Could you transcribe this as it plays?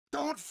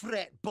Don't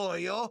fret,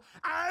 boyo.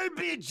 I'll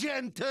be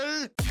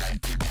gentle.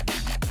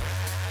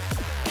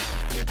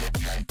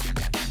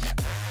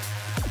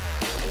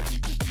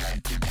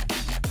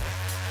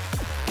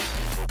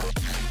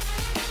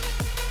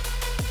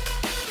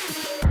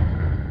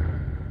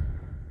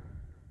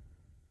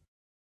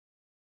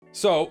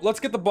 So, let's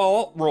get the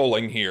ball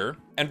rolling here.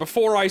 And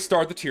before I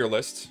start the tier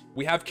list,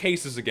 we have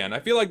cases again. I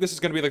feel like this is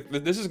gonna be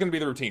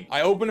the routine.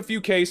 I open a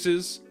few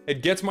cases,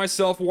 it gets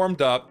myself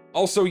warmed up.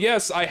 Also,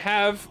 yes, I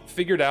have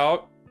figured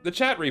out the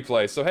chat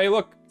replay. So hey,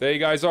 look, there you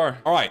guys are.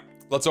 All right,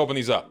 let's open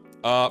these up.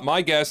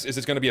 My guess is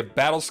it's gonna be a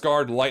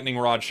battle-scarred lightning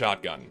rod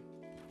shotgun.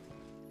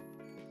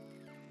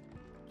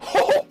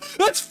 Oh,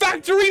 that's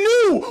factory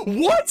new!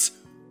 What?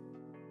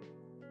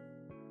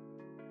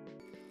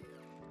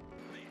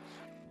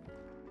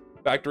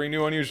 Factory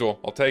new unusual.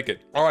 I'll take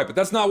it. All right, but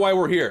that's not why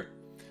we're here.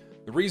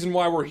 The reason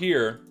why we're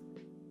here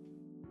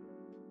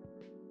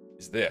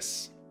is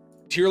this.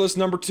 Tier list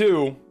number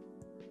 2.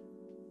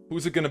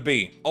 Who's it gonna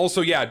be?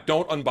 Also, yeah,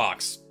 don't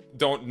unbox.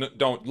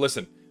 Don't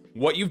listen.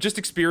 What you've just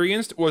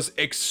experienced was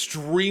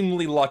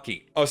extremely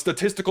lucky. A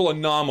statistical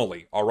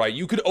anomaly, all right?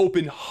 You could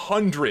open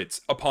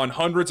hundreds upon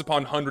hundreds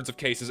upon hundreds of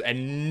cases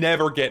and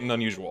never get an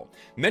unusual.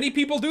 Many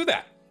people do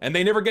that, and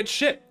they never get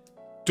shit.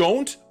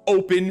 Don't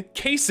open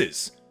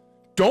cases.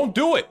 Don't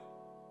do it.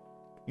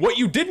 What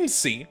you didn't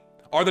see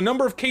are the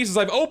number of cases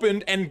I've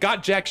opened and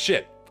got jack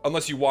shit.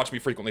 Unless you watch me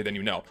frequently, then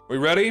you know. We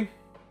ready?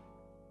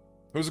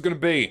 Who's it gonna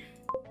be?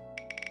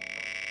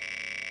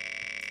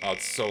 Oh,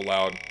 it's so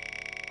loud.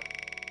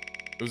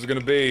 Who's it gonna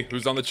be?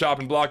 Who's on the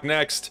chopping block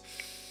next?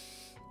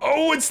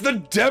 Oh, it's the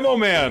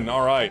Demoman!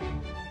 Alright.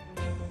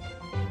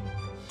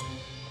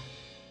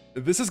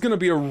 This is gonna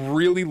be a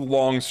really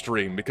long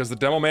stream because the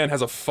Demoman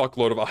has a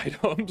fuckload of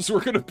items.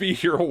 We're gonna be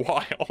here a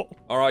while.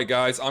 Alright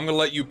guys, I'm gonna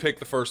let you pick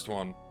the first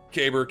one.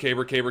 Caber.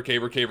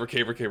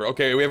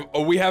 Okay,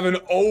 we have an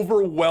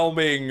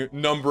overwhelming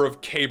number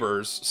of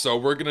cabers, so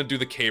we're gonna do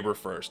the caber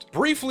first.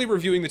 Briefly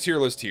reviewing the tier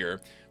list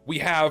here, we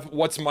have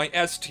what's my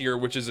S tier,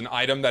 which is an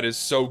item that is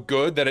so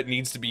good that it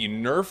needs to be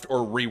nerfed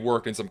or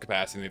reworked in some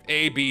capacity. We have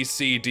A, B,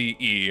 C, D,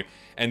 E,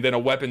 and then a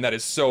weapon that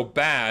is so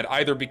bad,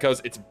 either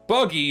because it's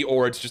buggy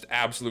or it's just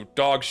absolute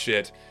dog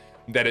shit,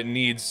 that it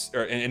needs,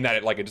 and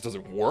that it just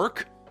doesn't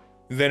work,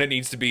 then it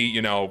needs to be,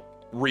 you know,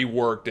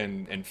 reworked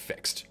and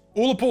fixed.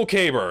 Ulapul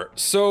Caber.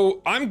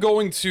 So I'm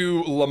going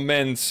to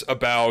lament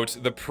about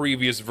the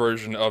previous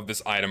version of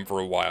this item for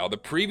a while. The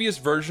previous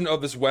version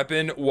of this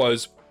weapon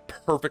was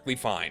perfectly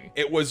fine.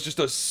 It was just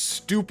a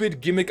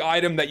stupid gimmick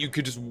item that you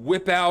could just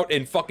whip out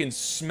and fucking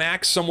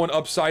smack someone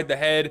upside the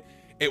head.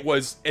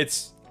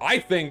 I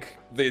think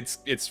that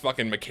its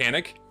fucking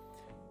mechanic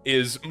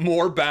is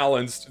more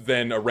balanced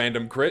than a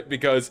random crit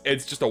because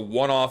it's just a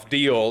one-off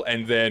deal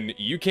and then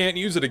you can't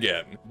use it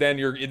again. Then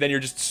you're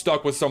just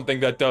stuck with something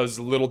that does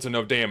little to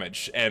no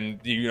damage, and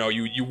you know,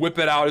 you whip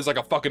it out as like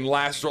a fucking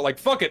last resort, like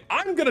fuck it,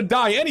 I'm gonna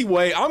die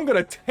anyway, I'm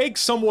gonna take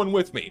someone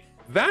with me.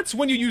 That's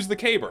when you use the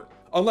caber.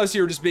 Unless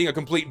you're just being a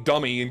complete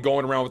dummy and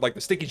going around with like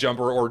the sticky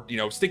jumper, or, you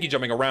know, sticky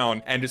jumping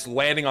around and just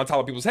landing on top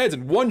of people's heads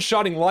and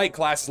one-shotting light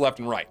classes left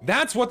and right.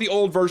 That's what the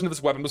old version of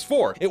this weapon was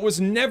for. It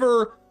was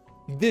never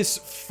this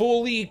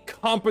fully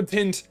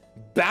competent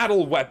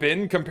battle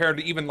weapon compared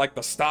to even like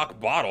the stock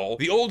bottle.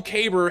 The old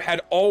caber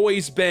had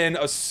always been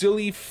a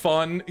silly,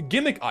 fun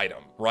gimmick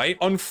item, right?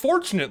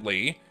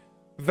 Unfortunately,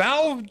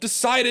 Valve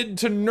decided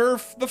to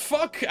nerf the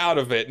fuck out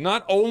of it.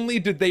 Not only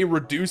did they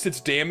reduce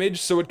its damage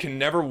so it can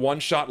never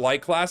one-shot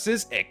light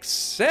classes,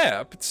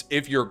 except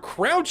if you're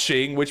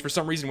crouching, which for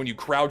some reason when you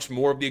crouch,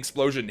 more of the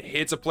explosion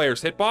hits a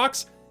player's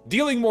hitbox,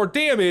 dealing more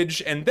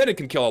damage, and then it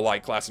can kill a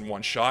light class in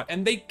one shot.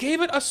 And they gave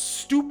it a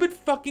stupid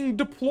fucking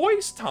deploy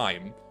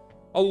time.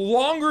 A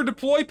longer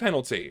deploy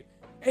penalty.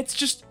 It's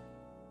just,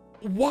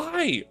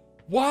 why?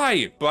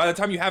 Why? By the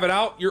time you have it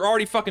out, you're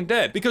already fucking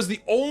dead. Because the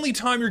only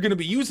time you're gonna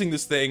be using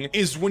this thing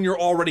is when you're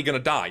already gonna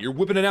die. You're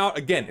whipping it out,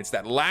 again, it's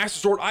that last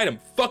resort item.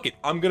 Fuck it,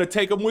 I'm gonna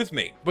take them with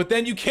me. But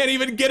then you can't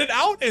even get it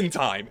out in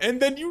time,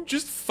 and then you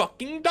just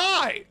fucking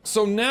die.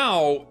 So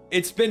now,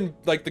 it's been,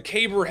 like, the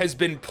caber has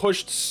been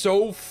pushed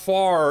so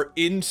far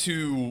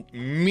into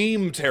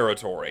meme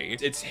territory.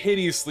 It's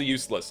hideously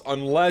useless,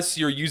 unless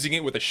you're using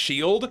it with a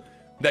shield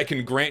that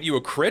can grant you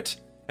a crit,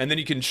 and then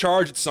you can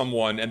charge at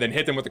someone and then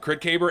hit them with the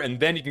crit caber,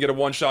 and then you can get a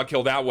one-shot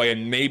kill that way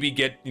and maybe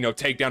get, you know,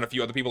 take down a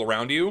few other people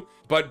around you.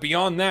 But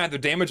beyond that, the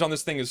damage on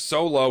this thing is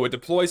so low, it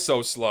deploys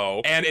so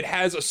slow, and it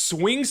has a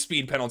swing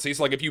speed penalty.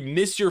 So like if you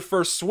miss your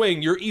first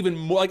swing, you're even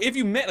more, like if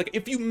you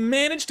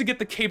manage to get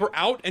the caber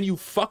out and you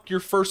fuck your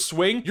first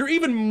swing, you're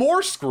even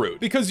more screwed,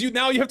 because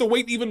now you have to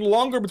wait even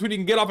longer between you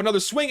can get off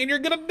another swing and you're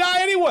gonna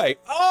die anyway.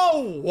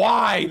 Oh,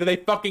 why do they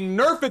fucking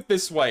nerf it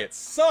this way? It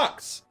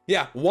sucks.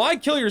 Yeah, why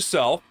kill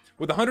yourself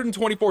with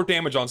 124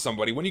 damage on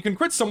somebody when you can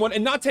crit someone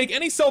and not take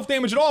any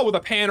self-damage at all with a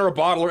pan or a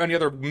bottle or any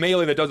other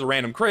melee that does a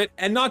random crit,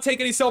 and not take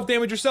any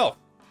self-damage yourself?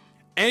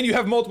 And you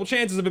have multiple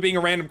chances of it being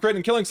a random crit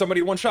and killing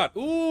somebody in one shot.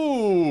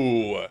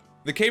 Ooh.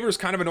 The caber is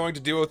kind of annoying to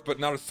deal with, but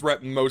not a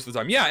threat most of the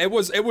time. Yeah, it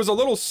was a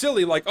little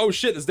silly, like, oh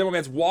shit, this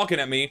Demoman's walking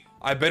at me.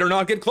 I better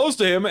not get close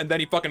to him, and then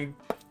he fucking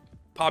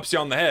pops you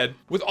on the head.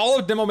 With all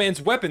of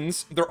Demoman's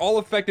weapons, they're all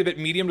effective at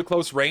medium to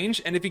close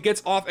range, and if he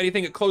gets off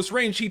anything at close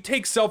range, he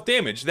takes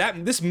self-damage.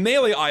 This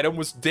melee item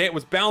was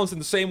balanced in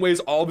the same way as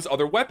all of his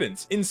other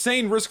weapons.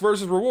 Insane risk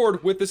versus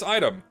reward with this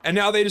item. And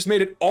now they just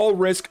made it all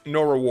risk,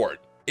 no reward.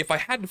 If I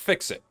had to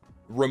fix it,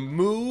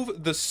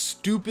 remove the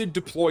stupid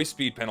deploy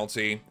speed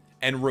penalty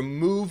and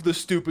remove the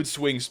stupid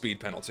swing speed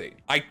penalty.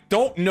 I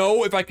don't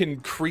know if I can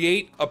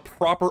create a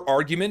proper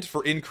argument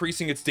for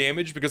increasing its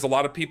damage, because a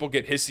lot of people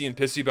get hissy and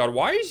pissy about,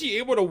 why is he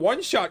able to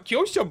one-shot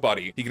kill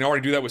somebody? He can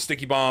already do that with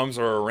sticky bombs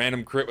or a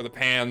random crit with a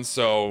pan,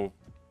 so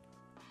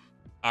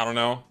I don't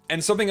know.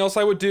 And something else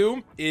I would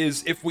do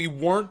is, if we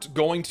weren't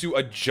going to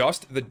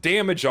adjust the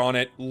damage on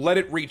it, let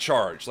it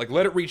recharge. Like,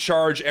 let it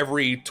recharge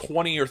every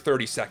 20 or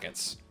 30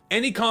 seconds.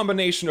 Any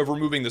combination of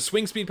removing the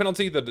swing speed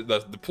penalty, the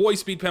deploy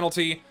speed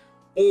penalty,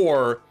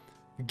 or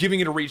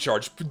giving it a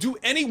recharge. Do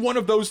any one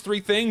of those three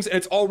things and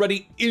it's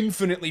already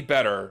infinitely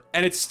better.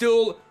 And it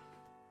still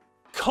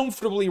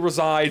comfortably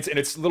resides in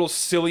its little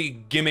silly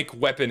gimmick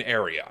weapon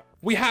area.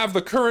 We have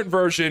the current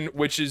version,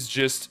 which is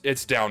just,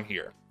 it's down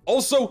here.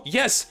 Also,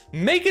 yes,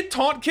 make it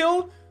taunt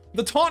kill.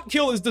 The taunt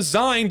kill is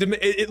designed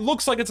to, it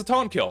looks like it's a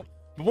taunt kill.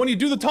 But when you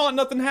do the taunt,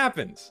 nothing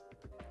happens.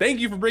 Thank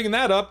you for bringing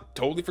that up.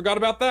 Totally forgot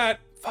about that.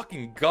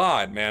 Fucking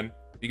God, man.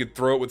 You could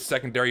throw it with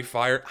secondary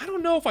fire. I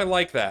don't know if I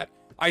like that.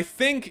 I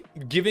think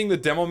giving the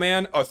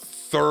Demoman a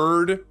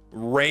third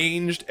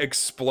ranged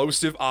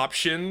explosive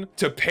option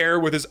to pair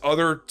with his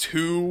other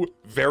two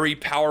very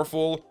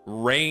powerful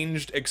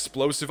ranged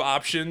explosive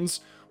options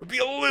would be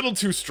a little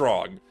too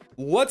strong.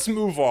 Let's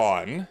move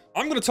on.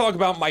 I'm going to talk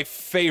about my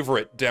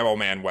favorite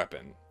Demoman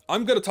weapon.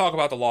 I'm going to talk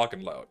about the lock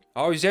and load.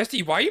 Oh,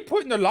 Zesty, why are you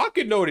putting the lock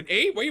and load at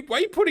 8? Why are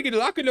you putting a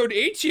lock and load at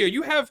 8 here?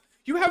 You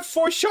have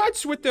 4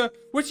 shots with the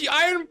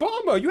iron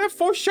bomber. You have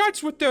 4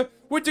 shots with the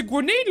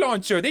grenade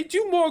launcher. They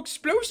do more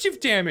explosive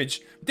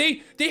damage.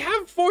 They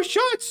have 4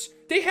 shots.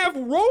 They have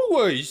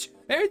rollers.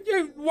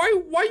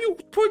 Why you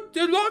put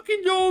the lock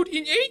and load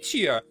in 8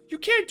 here? You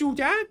can't do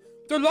that.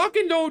 The lock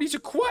and load is a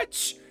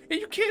crutch. And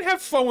you can't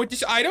have fun with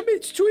this item.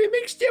 It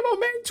makes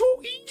Demoman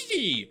too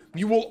easy.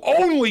 You will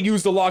only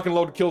use the lock and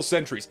load to kill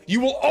sentries. You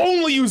will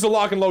only use the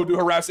lock and load to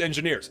harass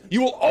engineers.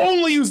 You will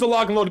only use the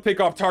lock and load to pick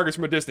off targets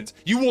from a distance.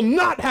 You will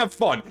not have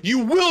fun. You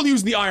will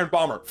use the iron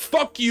bomber.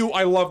 Fuck you,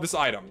 I love this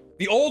item.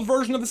 The old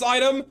version of this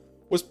item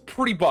was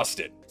pretty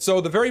busted.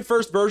 So the very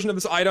first version of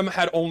this item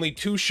had only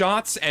 2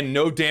 shots and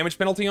no damage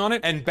penalty on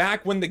it. And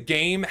back when the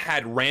game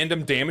had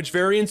random damage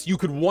variants, you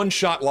could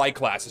one-shot light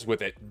classes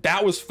with it.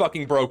 That was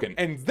fucking broken.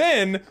 And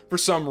then, for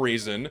some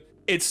reason,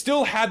 it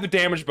still had the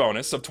damage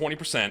bonus of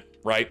 20%,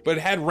 right? But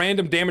it had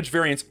random damage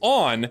variants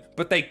on,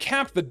 but they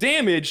capped the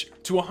damage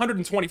to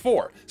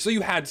 124. So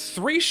you had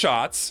 3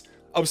 shots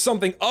of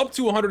something up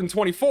to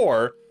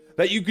 124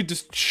 that you could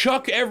just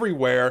chuck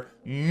everywhere.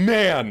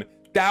 Man,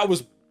 that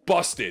was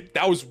busted.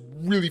 That was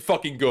really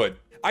fucking good.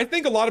 I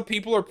think a lot of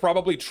people are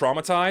probably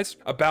traumatized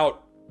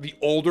about the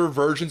older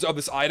versions of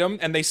this item,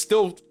 and they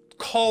still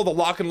call the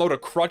lock and load a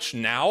crutch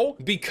now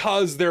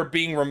because they're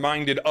being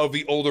reminded of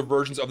the older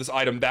versions of this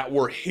item that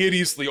were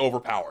hideously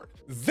overpowered.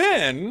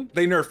 Then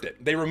they nerfed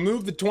it. They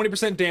removed the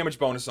 20% damage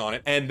bonus on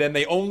it, and then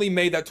they only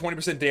made that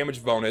 20%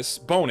 damage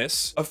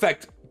bonus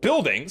affect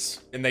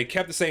buildings, and they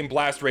kept the same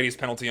blast radius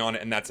penalty on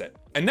it, and that's it.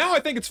 And now I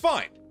think it's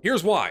fine.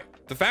 Here's why.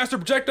 The faster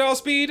projectile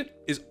speed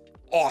is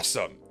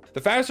awesome. The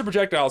faster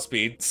projectile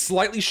speed,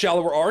 slightly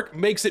shallower arc,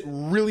 makes it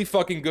really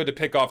fucking good to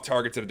pick off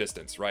targets at a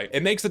distance, right?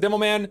 It makes the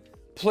Demoman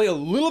play a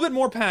little bit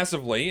more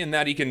passively in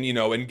that he can, you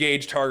know,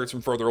 engage targets from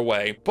further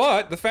away,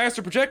 but the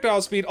faster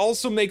projectile speed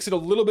also makes it a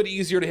little bit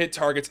easier to hit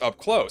targets up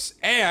close.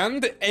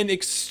 And in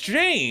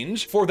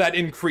exchange for that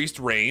increased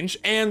range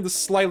and the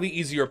slightly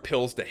easier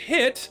pills to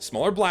hit,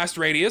 smaller blast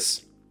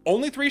radius,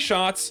 only 3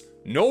 shots,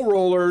 no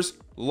rollers,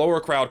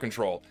 lower crowd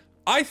control.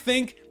 I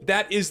think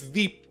that is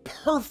the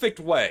perfect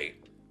way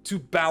to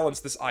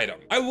balance this item.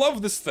 I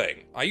love this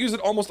thing. I use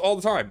it almost all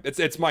the time.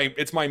 It's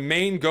my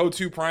main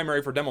go-to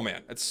primary for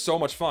Demoman. It's so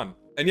much fun.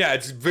 And yeah,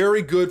 it's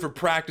very good for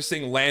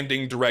practicing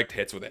landing direct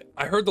hits with it.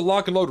 I heard the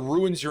lock and load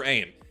ruins your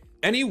aim.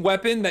 Any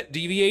weapon that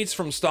deviates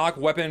from stock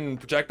weapon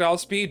projectile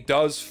speed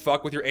does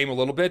fuck with your aim a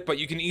little bit, but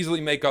you can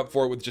easily make up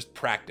for it with just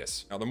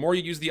practice. Now, the more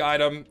you use the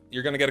item,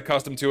 you're gonna get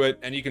accustomed to it,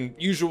 and you can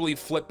usually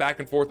flip back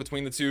and forth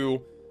between the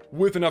two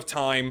with enough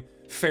time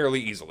fairly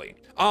easily.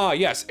 Ah,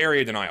 yes,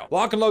 area denial.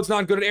 Lock and load's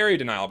not good at area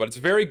denial, but it's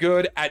very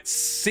good at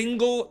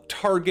single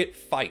target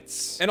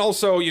fights. And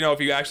also, you know,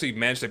 if you actually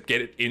manage to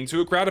get it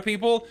into a crowd of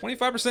people,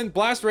 25%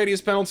 blast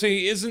radius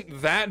penalty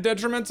isn't that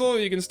detrimental.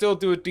 You can still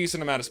do a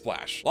decent amount of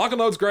splash. Lock and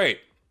load's great.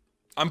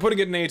 I'm putting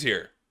it in A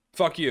tier.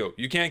 Fuck you.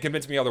 You can't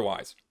convince me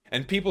otherwise.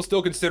 and people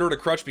still consider it a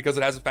crutch because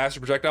it has a faster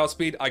projectile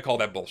speed, I call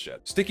that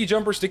bullshit. Sticky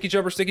jumper, sticky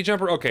jumper, sticky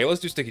jumper. Okay,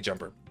 let's do sticky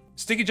jumper.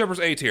 Sticky jumper's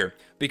A tier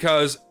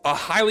because a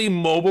highly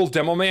mobile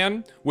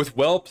Demoman with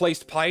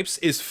well-placed pipes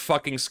is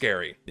fucking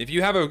scary. If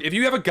you have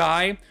a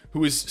guy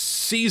who is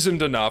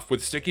seasoned enough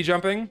with sticky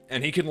jumping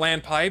and he can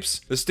land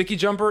pipes, the sticky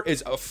jumper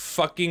is a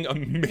fucking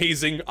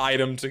amazing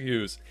item to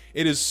use.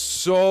 It is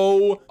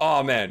so,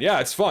 oh man, yeah,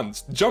 it's fun.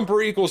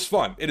 Jumper equals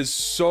fun. It is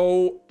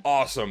so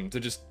awesome to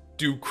just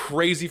do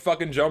crazy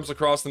fucking jumps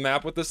across the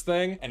map with this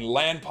thing and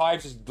land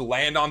pipes, just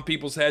land on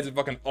people's heads and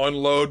fucking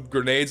unload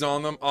grenades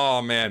on them.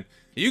 Oh man.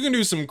 You can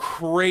do some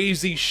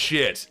crazy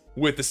shit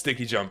with the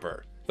sticky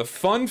jumper. The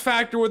fun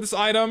factor with this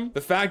item,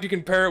 the fact you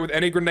can pair it with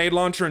any grenade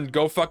launcher and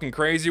go fucking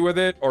crazy with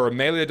it, or a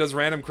melee that does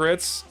random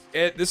crits,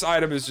 this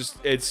item is just,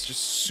 it's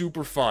just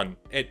super fun.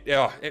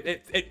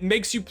 It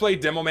makes you play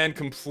Demoman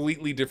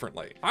completely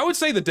differently. I would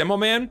say the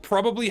Demoman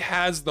probably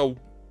has the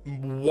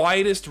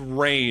widest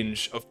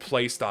range of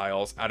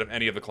playstyles out of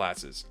any of the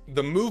classes.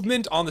 The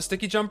movement on the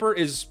sticky jumper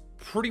is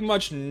pretty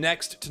much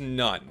next to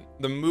none.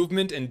 The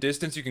movement and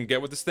distance you can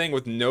get with this thing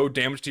with no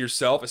damage to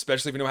yourself,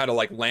 especially if you know how to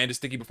like land a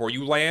sticky before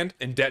you land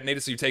and detonate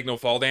it so you take no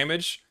fall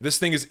damage. This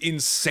thing is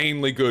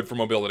insanely good for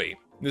mobility.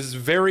 This is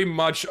very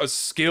much a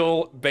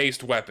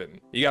skill-based weapon.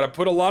 You gotta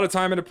put a lot of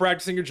time into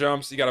practicing your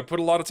jumps. You gotta put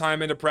a lot of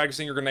time into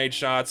practicing your grenade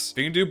shots. If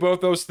you can do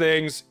both those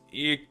things,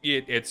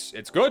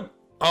 it's good.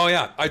 Oh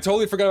yeah, I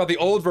totally forgot about the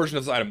old version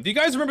of this item. Do you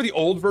guys remember the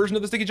old version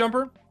of the sticky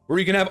jumper? Where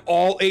you can have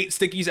all 8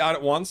 stickies out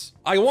at once?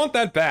 I want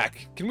that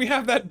back. Can we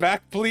have that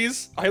back,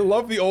 please? I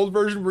love the old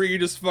version where you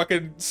just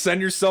fucking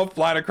send yourself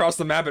flying across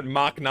the map at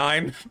Mach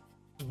 9.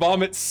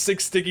 Vomit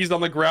 6 stickies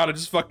on the ground and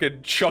just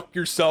fucking chuck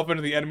yourself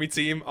into the enemy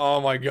team. Oh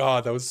my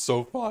god, that was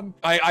so fun.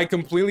 I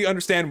completely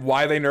understand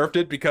why they nerfed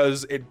it,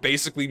 because it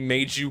basically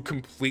made you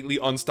completely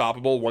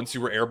unstoppable once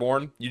you were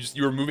airborne.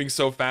 You were moving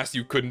so fast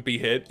you couldn't be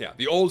hit. Yeah,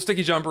 the old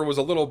sticky jumper was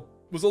a little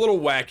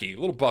wacky, a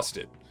little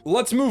busted.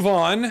 Let's move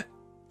on.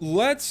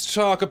 Let's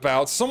talk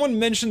about, someone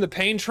mentioned the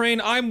pain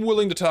train. I'm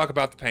willing to talk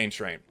about the pain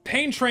train.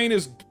 Pain train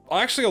is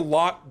actually a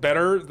lot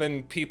better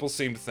than people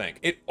seem to think.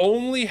 It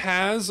only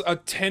has a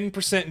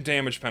 10%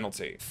 damage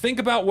penalty. Think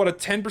about what a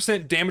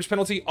 10% damage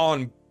penalty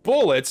on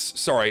bullets,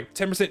 sorry,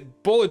 10%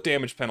 bullet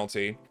damage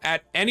penalty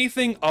at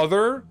anything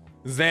other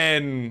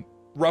than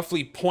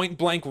roughly point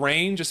blank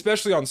range,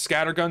 especially on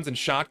scatterguns and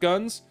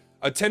shotguns.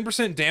 A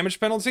 10% damage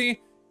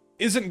penalty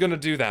isn't gonna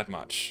do that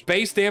much.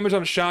 Base damage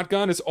on a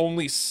shotgun is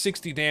only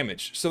 60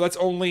 damage, so that's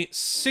only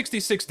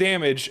 66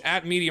 damage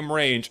at medium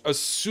range,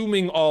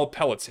 assuming all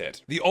pellets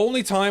hit. The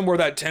only time where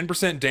that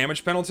 10%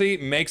 damage penalty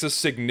makes a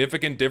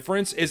significant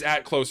difference is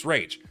at close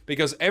range,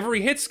 because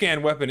every hit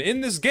scan weapon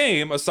in this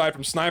game, aside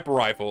from sniper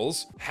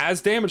rifles, has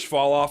damage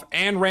fall off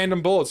and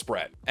random bullet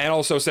spread. And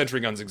also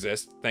sentry guns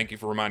exist. Thank you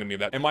for reminding me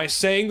of that. Am I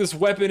saying this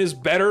weapon is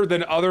better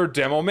than other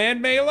Demoman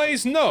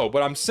melees? No,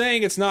 but I'm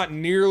saying it's not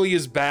nearly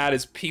as bad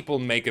as people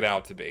make it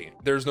out to be.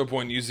 There's no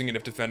point in using it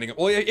if defending it.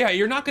 Well, yeah,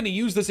 you're not going to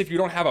use this if you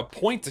don't have a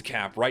point to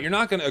cap, right? You're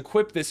not going to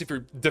equip this if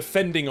you're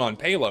defending on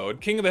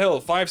payload. King of the Hill,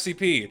 5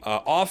 CP,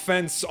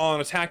 offense on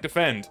attack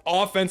defend,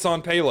 offense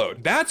on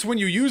payload. That's when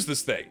you use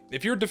this thing.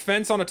 If you're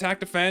defense on attack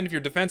defend, if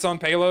you're defense on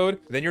payload,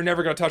 then you're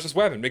never going to touch this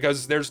weapon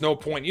because there's no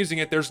point using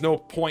it. There's no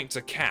point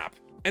to cap.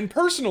 And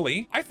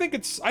personally, I think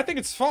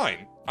it's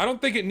fine. I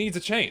don't think it needs a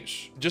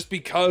change. Just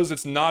because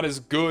it's not as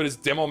good as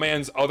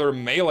Demoman's other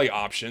melee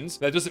options,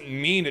 that doesn't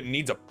mean it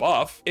needs a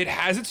buff. It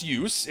has its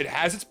use, it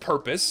has its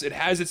purpose, it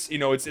has its, you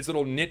know, its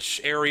little niche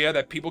area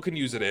that people can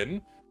use it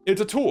in. It's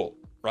a tool,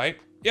 right?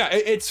 Yeah,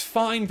 it's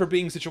fine for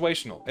being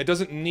situational. It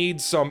doesn't need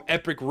some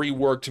epic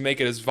rework to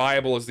make it as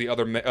viable as the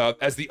other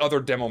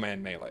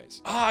Demoman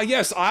melees. Ah,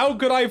 yes, how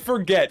could I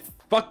forget?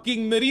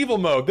 Fucking medieval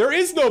mode. There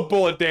is no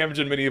bullet damage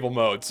in medieval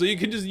mode, so you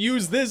can just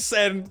use this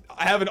and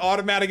have an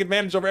automatic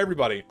advantage over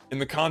everybody. In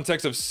the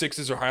context of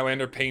 6s or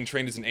Highlander, Pain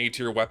Train is an A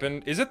tier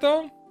weapon. Is it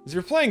though? Because if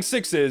you're playing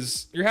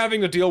 6s, you're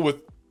having to deal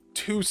with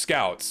 2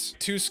 scouts.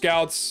 2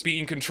 scouts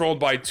being controlled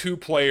by 2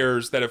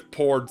 players that have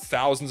poured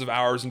thousands of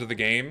hours into the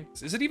game.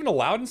 Is it even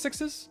allowed in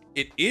 6s?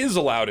 It is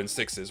allowed in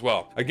 6s.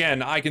 Well,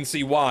 again, I can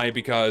see why,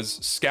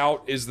 because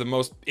Scout is the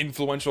most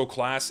influential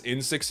class in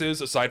 6s,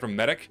 aside from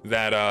Medic,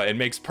 that it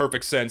makes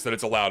perfect sense that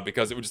it's allowed,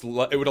 because it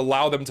would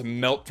allow them to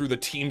melt through the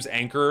team's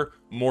anchor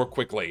more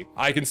quickly.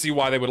 I can see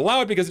why they would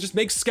allow it, because it just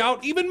makes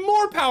Scout even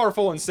more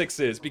powerful in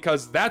 6s,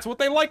 because that's what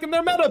they like in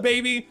their meta,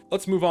 baby!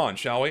 Let's move on,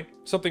 shall we?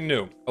 Something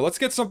new. Let's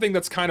get something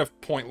that's kind of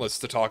pointless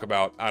to talk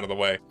about out of the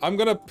way. I'm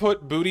gonna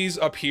put Booties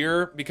up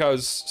here,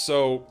 because,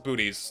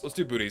 Booties. Let's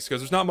do Booties,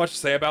 because there's not much to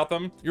say about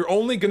them. You're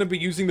only gonna be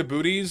using the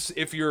Booties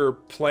if you're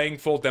playing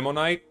full Demo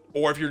Night,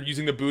 or if you're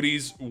using the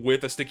Booties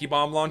with a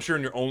Stickybomb Launcher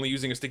and you're only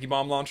using a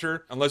Stickybomb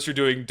Launcher, unless you're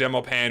doing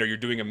Demo Pan or you're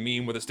doing a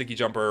meme with a Sticky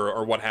Jumper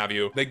or what have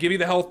you. They give you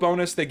the health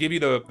bonus, they give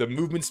you the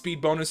movement speed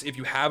bonus if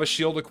you have a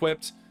shield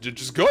equipped.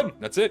 Just good,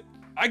 that's it.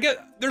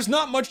 There's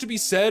not much to be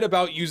said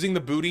about using the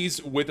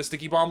Booties with a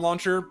Stickybomb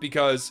Launcher,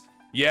 because,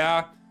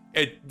 yeah,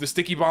 The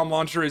Stickybomb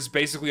Launcher is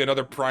basically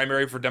another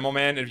primary for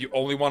Demoman. If you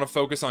only want to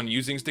focus on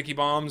using sticky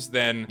bombs,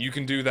 then you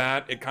can do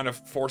that. It kind of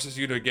forces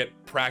you to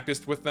get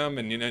practiced with them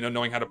and, you know,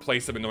 knowing how to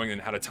place them and knowing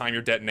how to time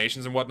your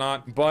detonations and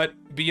whatnot. But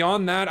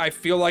beyond that, I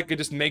feel like it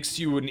just makes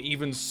you an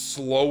even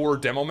slower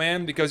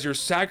Demoman because you're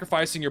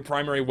sacrificing your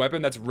primary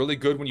weapon that's really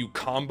good when you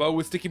combo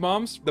with sticky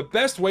bombs. The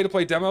best way to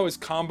play Demo is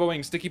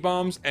comboing sticky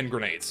bombs and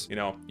grenades. You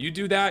know, you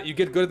do that, you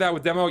get good at that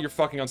with Demo, you're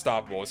fucking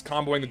unstoppable. It's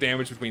comboing the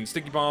damage between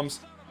sticky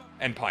bombs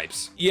and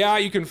pipes. Yeah,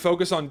 you can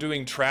focus on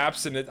doing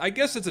traps, and I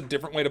guess it's a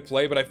different way to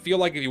play, but I feel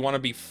like if you want to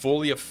be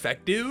fully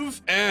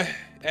effective,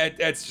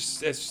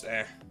 it's just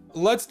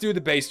Let's do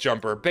the base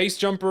jumper. Base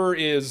jumper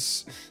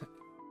is...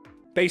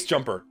 Base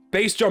jumper.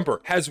 Base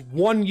jumper has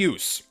one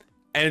use,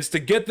 and it's to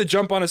get the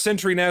jump on a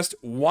sentry nest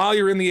while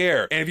you're in the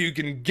air. And if you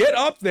can get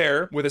up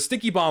there with a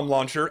Stickybomb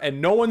Launcher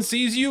and no one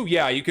sees you,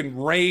 yeah, you can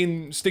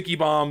rain sticky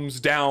bombs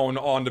down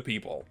onto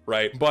people,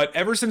 right? But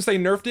ever since they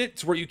nerfed it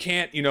to where you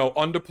can't, you know,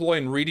 undeploy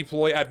and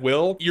redeploy at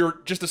will, you're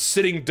just a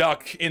sitting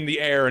duck in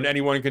the air and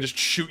anyone can just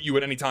shoot you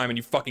at any time and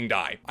you fucking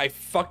die. I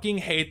fucking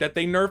hate that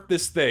they nerfed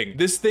this thing.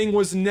 This thing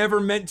was never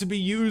meant to be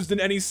used in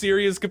any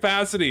serious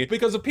capacity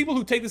because of people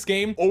who take this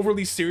game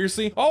overly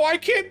seriously. Oh, I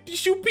can't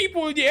shoot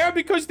people in the air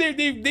because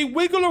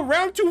they wiggle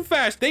around too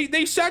fast.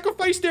 They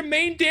sacrifice their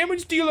main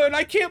damage dealer and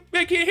I can't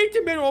hit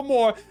them no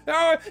more.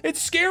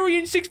 It's scary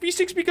in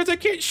 6v6 because I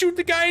can't shoot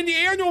the guy in the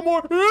air no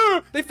more.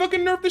 They fucking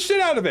nerfed the shit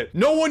out of it.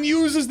 No one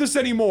uses this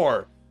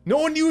anymore. No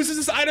one uses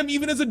this item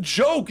even as a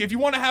joke. If you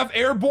want to have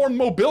airborne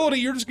mobility,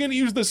 you're just gonna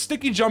use the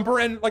sticky jumper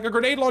and like a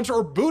grenade launcher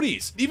or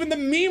booties. Even the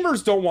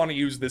memers don't want to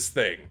use this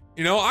thing.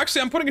 You know,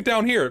 actually I'm putting it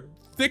down here.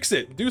 Fix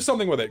it, do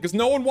something with it, because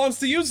no one wants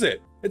to use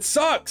it. It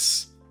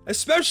sucks.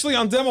 Especially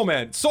on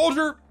Demoman.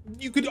 Soldier,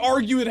 you could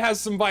argue it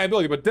has some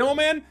viability, but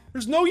Demoman,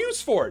 there's no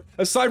use for it.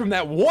 Aside from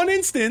that one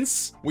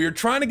instance where you're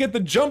trying to get the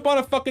jump on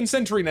a fucking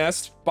sentry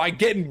nest by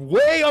getting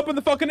way up in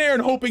the fucking air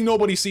and hoping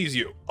nobody sees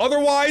you.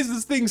 Otherwise,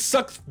 this thing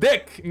sucks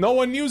dick. No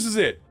one uses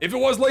it. If it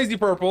was Lazy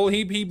Purple,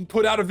 he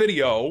put out a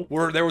video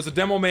where there was a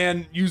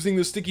Demoman using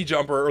the sticky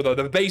jumper, or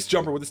the base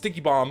jumper with the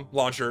sticky bomb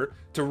launcher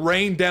to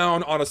rain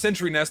down on a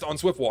sentry nest on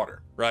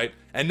Swiftwater, right?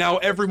 And now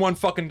everyone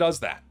fucking does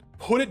that.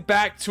 Put it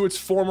back to its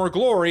former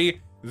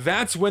glory.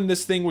 That's when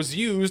this thing was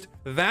used.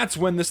 That's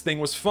when this thing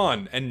was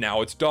fun. And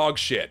now it's dog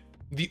shit.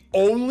 The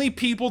only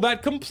people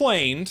that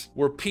complained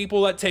were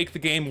people that take the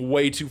game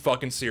way too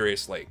fucking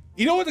seriously.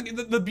 You know what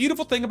the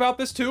beautiful thing about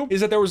this too is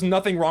that there was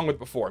nothing wrong with it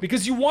before.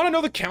 Because you want to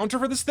know the counter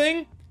for this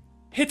thing?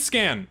 Hit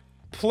scan,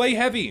 play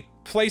heavy,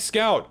 play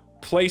scout,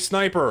 play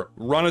sniper,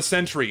 run a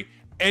sentry.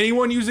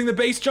 Anyone using the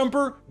base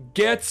jumper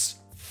gets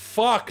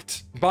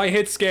fucked by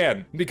hit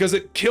scan because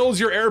it kills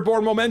your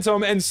airborne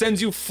momentum and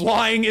sends you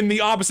flying in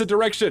the opposite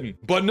direction.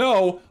 But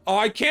no,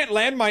 I can't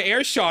land my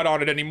air shot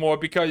on it anymore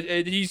because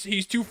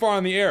he's too far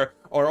in the air.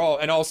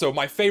 And also,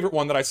 my favorite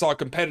one that I saw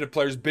competitive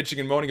players bitching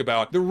and moaning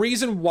about. The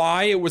reason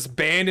why it was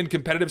banned in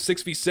competitive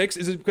 6v6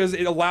 is because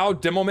it allowed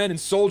Demomen and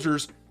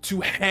soldiers to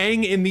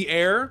hang in the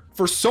air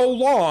for so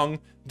long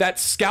that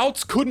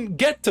scouts couldn't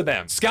get to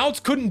them.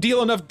 Scouts couldn't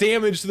deal enough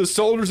damage to the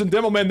soldiers and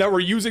Demomen that were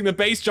using the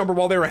base jumper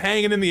while they were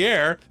hanging in the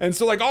air. And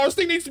so like, oh, this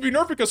thing needs to be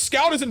nerfed because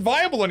scout isn't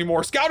viable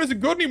anymore. Scout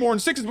isn't good anymore in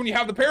 6s when you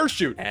have the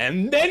parachute.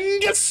 And then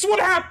guess what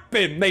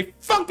happened? They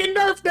fucking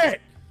nerfed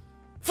it.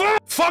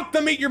 Fuck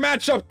the meet your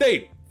match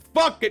update.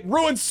 Fuck, it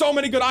ruined so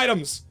many good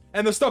items.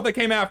 And the stuff that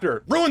came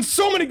after. Ruined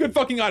so many good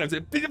fucking items.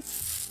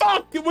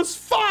 Fuck, it was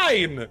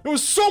fine. It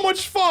was so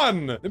much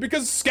fun. And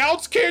because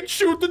scouts can't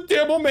shoot the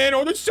Demoman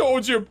or the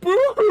soldier,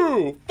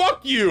 boo-hoo.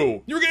 Fuck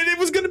you. It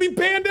was gonna be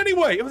banned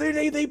anyway.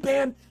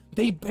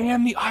 They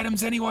ban the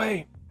items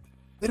anyway.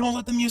 They don't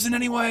let them use it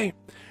anyway.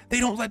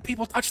 They don't let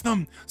people touch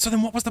them. So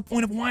then what was the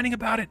point of whining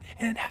about it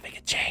and having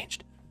it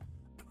changed?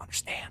 I don't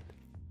understand.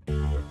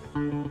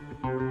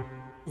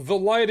 The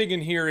lighting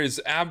in here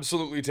is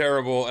absolutely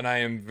terrible, and I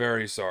am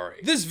very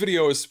sorry. This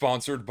video is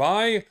sponsored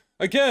by,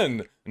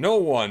 again, no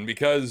one,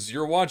 because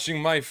you're watching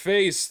my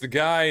face, the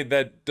guy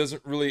that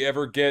doesn't really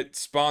ever get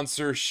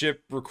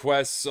sponsorship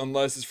requests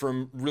unless it's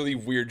from really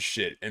weird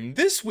shit. And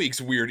this week's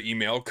weird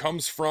email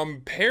comes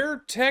from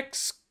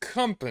Peartex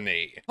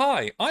Company.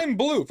 Hi, I'm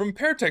Blue from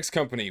Peartex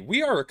Company.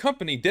 We are a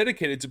company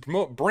dedicated to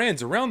promote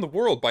brands around the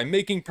world by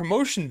making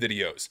promotion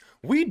videos.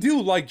 We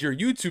do like your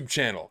YouTube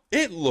channel.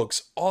 It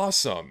looks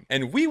awesome.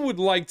 And we would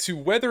like to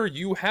whether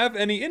you have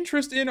any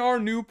interest in our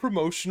new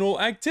promotional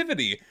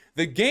activity.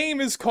 The game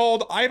is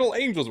called Idle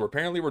Angels.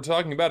 Apparently we're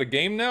talking about a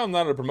game now,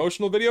 not a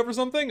promotional video for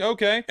something?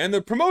 Okay. And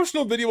the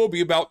promotional video will be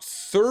about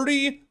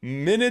 30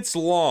 minutes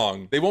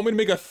long. They want me to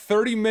make a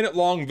 30-minute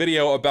long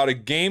video about a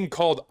game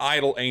called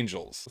Idle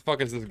Angels. What the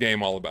fuck is this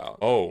game all about?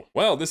 Oh,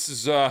 well, this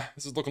is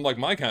looking like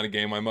my kind of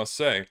game, I must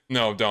say.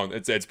 No, don't.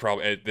 It's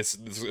probably, this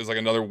is like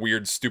another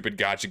weird, stupid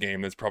gacha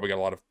game that's probably got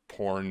a lot of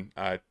porn.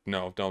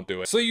 No, don't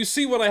do it. So you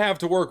see what I have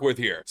to work with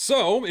here.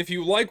 So if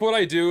you like what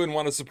I do and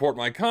want to support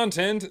my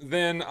content,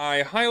 then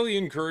I highly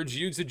encourage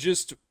you to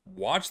just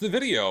watch the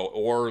video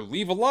or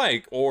leave a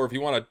like, or if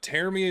you want to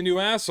tear me a new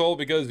asshole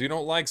because you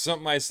don't like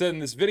something I said in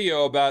this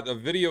video about a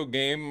video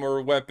game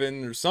or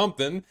weapon or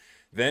something,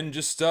 then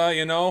just,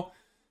 you know,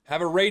 have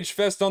a rage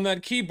fest on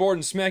that keyboard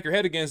and smack your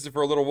head against it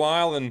for a little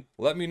while and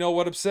let me know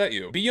what upset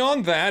you.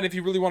 Beyond that, if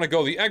you really want to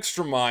go the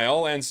extra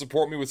mile and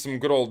support me with some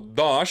good old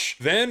dosh,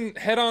 then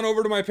head on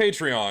over to my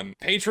Patreon.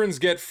 Patrons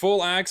get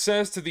full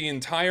access to the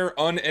entire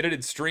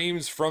unedited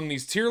streams from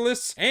these tier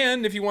lists,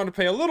 and if you want to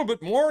pay a little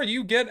bit more,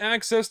 you get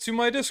access to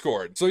my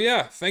Discord. So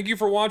yeah, thank you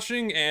for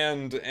watching,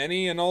 and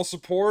any and all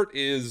support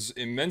is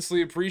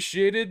immensely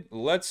appreciated.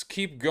 Let's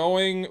keep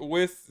going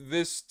with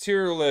this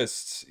tier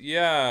list.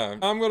 Yeah,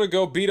 I'm gonna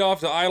go beat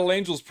off the Idle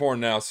Angels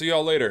porn now. See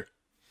y'all later.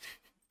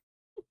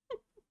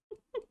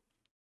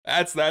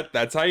 That's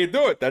how you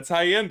do it. That's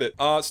how you end it.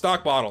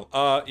 Stock bottle.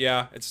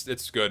 Yeah,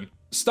 it's good.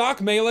 Stock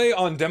melee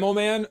on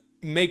Demoman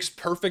makes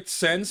perfect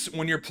sense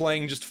when you're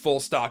playing just full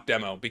stock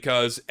demo,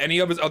 because any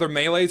of his other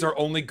melees are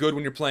only good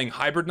when you're playing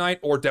Hybrid Knight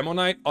or Demo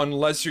Knight,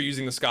 unless you're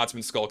using the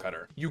Scotsman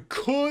Skullcutter. You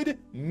could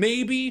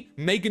maybe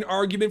make an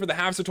argument for the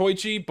half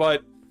Zatoichi,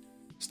 but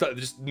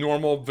just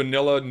normal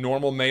vanilla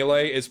normal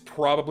melee is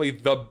probably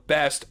the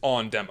best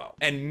on demo,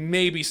 and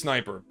maybe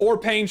sniper or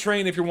pain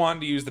train if you're wanting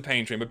to use the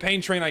pain train. But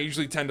pain train I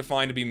usually tend to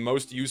find to be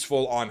most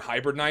useful on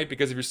Hybrid Knight,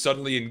 because if you're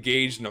suddenly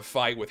engaged in a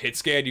fight with hit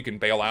scan, you can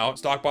bail out.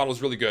 Stock bottle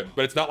is really good,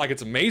 but it's not like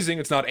it's amazing.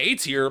 It's not A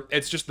tier.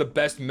 It's just the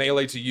best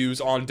melee to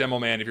use on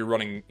Demoman if you're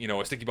running, you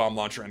know, a Stickybomb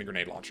Launcher and a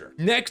grenade launcher.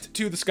 Next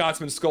to the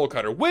Scotsman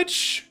Skullcutter,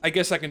 which I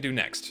guess I can do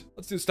next.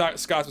 Let's do Scotsman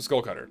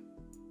Skullcutter.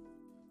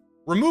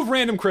 Remove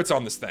random crits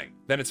on this thing,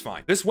 then it's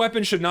fine. This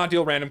weapon should not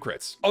deal random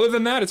crits. Other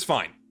than that, it's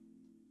fine.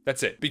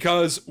 That's it.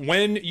 Because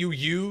when you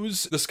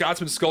use the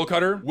Scotsman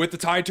Skullcutter with the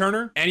Tide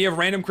Turner and you have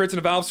random crits in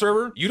a Valve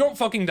server, you don't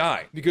fucking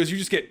die, because you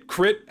just get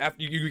crit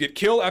after you get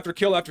kill after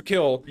kill after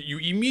kill. You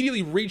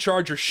immediately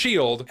recharge your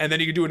shield, and then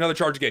you can do another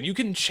charge again. You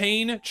can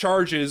chain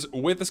charges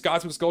with the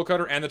Scotsman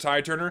Skullcutter and the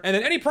Tide Turner, and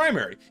then any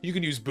primary. You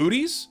can use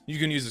Booties, you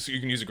can use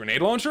a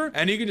grenade launcher,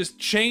 and you can just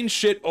chain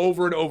shit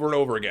over and over and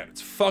over again.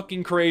 It's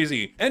fucking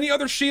crazy. Any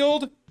other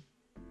shield?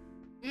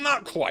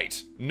 Not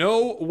quite.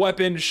 No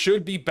weapon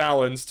should be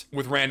balanced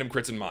with random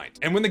crits in mind.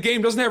 And when the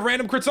game doesn't have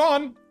random crits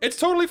on, it's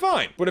totally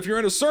fine. But if you're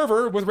in a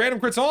server with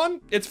random crits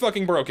on, it's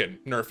fucking broken.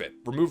 Nerf it.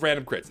 Remove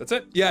random crits. That's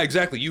it. Yeah,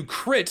 exactly. You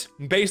crit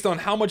based on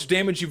how much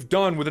damage you've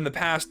done within the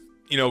past,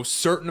 you know,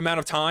 certain amount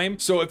of time.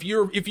 So if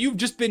you've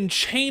just been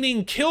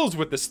chaining kills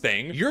with this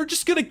thing, you're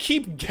just gonna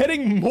keep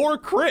getting more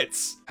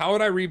crits. How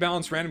would I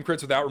rebalance random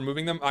crits without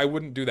removing them? I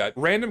wouldn't do that.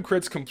 Random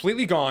crits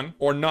completely gone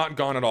or not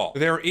gone at all.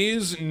 There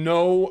is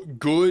no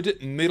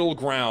good middle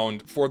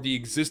ground for the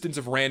existence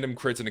of random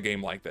crits in a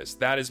game like this.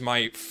 That is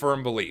my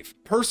firm belief.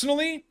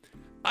 Personally,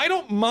 I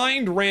don't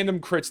mind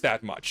random crits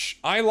that much.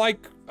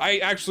 I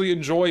actually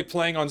enjoy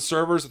playing on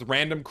servers with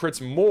random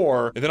crits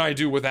more than I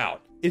do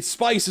without. It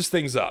spices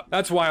things up.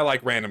 That's why I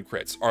like random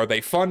crits. Are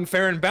they fun,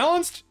 fair, and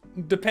balanced?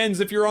 Depends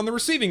if you're on the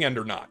receiving end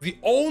or not. The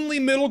only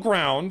middle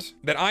ground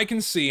that I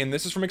can see, and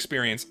this is from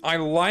experience, I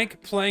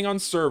like playing on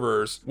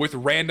servers with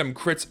random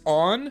crits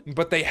on,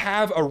 but they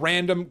have a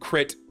random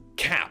crit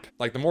cap.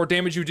 Like, the more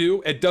damage you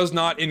do, it does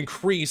not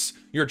increase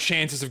your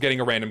chances of getting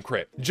a random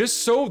crit.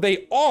 Just so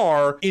they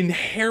are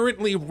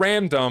inherently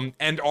random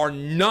and are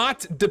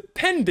not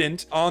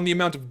dependent on the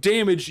amount of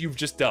damage you've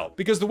just dealt.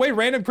 Because the way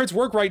random crits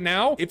work right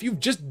now, if you've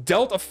just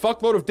dealt a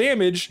fuckload of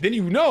damage, then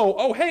you know,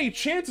 oh hey,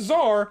 chances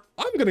are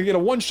I'm gonna get a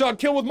one-shot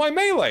kill with my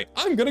melee.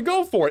 I'm gonna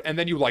go for it, and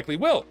then you likely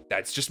will.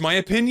 That's just my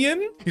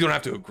opinion. You don't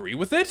have to agree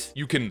with it.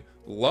 You can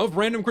love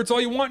random crits all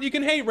you want. You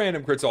can hate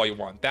random crits all you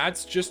want.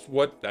 That's just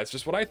what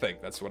I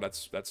think.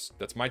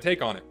 That's my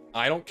take on it.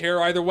 I don't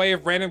care either way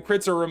if random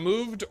crits are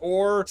removed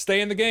or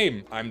stay in the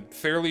game. I'm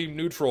fairly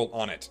neutral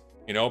on it,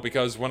 you know,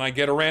 because when I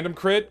get a random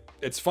crit,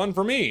 it's fun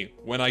for me.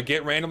 When I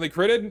get randomly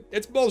critted,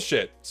 it's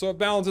bullshit. So it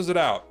balances it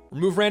out.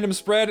 Remove random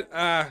spread?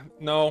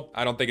 No,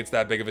 I don't think it's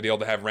that big of a deal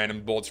to have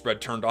random bullet spread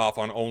turned off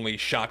on only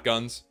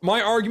shotguns.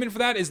 My argument for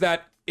that is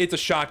that it's a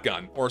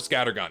shotgun or a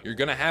scattergun. You're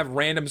gonna have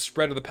random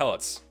spread of the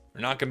pellets.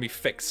 They're not gonna be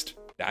fixed.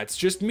 That's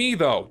just me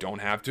though. Don't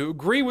have to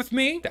agree with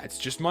me. That's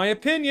just my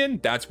opinion.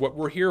 That's what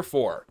we're here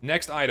for.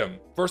 Next item.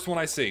 First one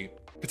I see.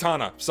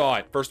 Katana. Saw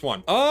it. First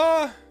one.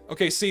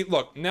 Okay, see,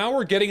 look, now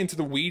we're getting into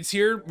the weeds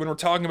here when we're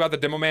talking about the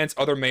Demoman's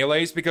other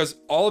melees, because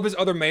all of his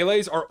other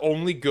melees are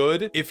only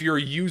good if you're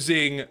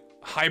using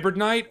Hybrid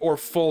Knight or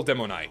full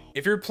Demo Knight.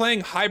 If you're playing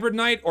Hybrid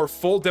Knight or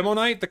full Demo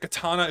Knight, the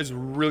Katana is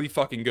really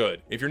fucking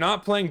good. If you're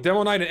not playing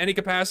Demo Knight in any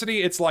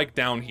capacity, it's like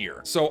down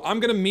here. So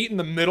I'm gonna meet in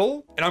the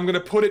middle, and I'm gonna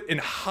put it in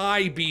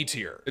high B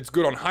tier. It's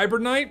good on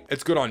Hybrid Knight,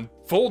 it's good on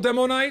full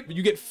Demo Knight.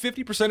 You get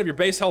 50% of your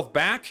base health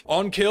back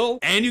on kill,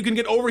 and you can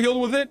get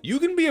overhealed with it. You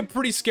can be a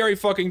pretty scary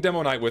fucking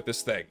Demo Knight with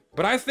this thing.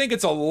 But I think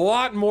it's a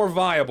lot more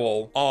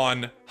viable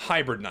on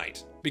Hybrid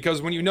Knight,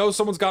 because when you know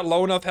someone's got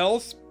low enough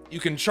health, you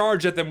can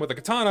charge at them with a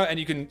katana and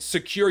you can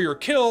secure your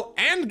kill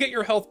and get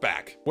your health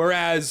back.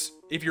 Whereas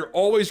if you're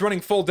always running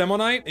full Demo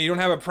Knight and you don't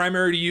have a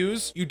primary to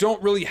use, you don't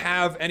really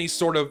have any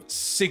sort of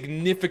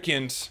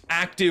significant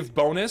active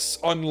bonus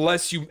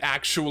unless you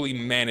actually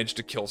manage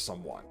to kill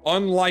someone.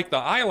 Unlike the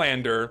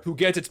Eyelander, who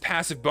gets its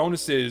passive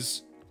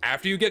bonuses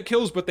after you get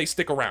kills, but they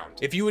stick around.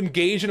 If you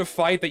engage in a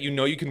fight that you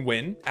know you can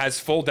win as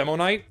full Demo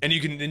Knight, and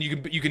you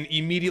can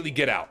immediately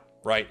get out,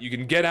 right? You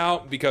can get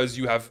out because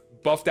you have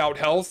buffed out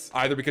health,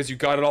 either because you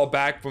got it all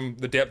back from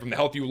the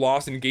health you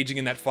lost engaging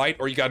in that fight,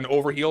 or you got an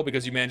overheal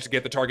because you managed to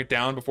get the target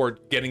down before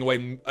getting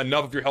away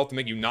enough of your health to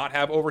make you not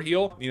have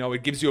overheal. You know,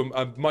 it gives you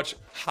a much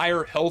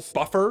higher health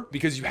buffer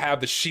because you have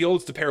the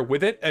shields to pair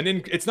with it. And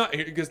then it's not,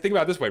 because think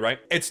about it this way, right?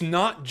 It's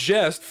not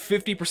just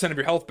 50% of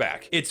your health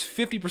back. It's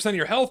 50% of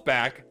your health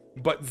back,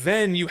 but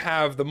then you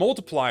have the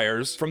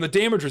multipliers from the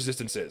damage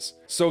resistances.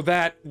 So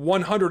that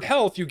 100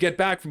 health you get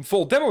back from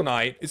full Demo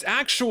Knight is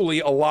actually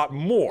a lot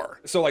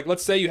more. So like,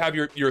 let's say you have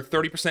your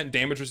 30%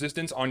 damage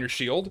resistance on your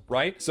shield,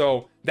 right?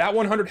 So that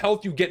 100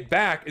 health you get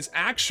back is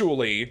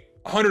actually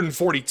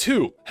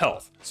 142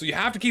 health. So you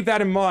have to keep that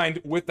in mind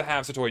with the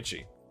half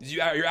Zatoichi.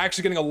 You're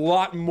actually getting a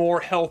lot more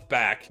health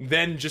back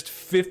than just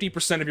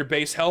 50% of your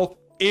base health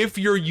if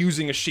you're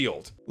using a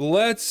shield.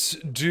 Let's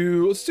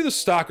do the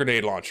stock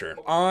grenade launcher.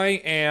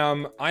 I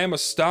am a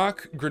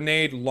stock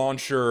grenade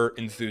launcher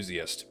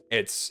enthusiast.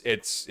 It's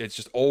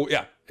just, oh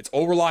yeah, it's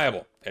all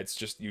reliable. It's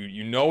just,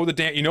 you know what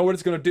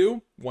it's gonna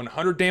do.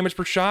 100 damage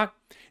per shot.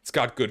 It's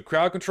got good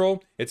crowd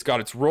control. It's got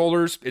its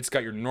rollers. It's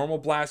got your normal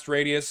blast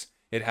radius.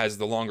 It has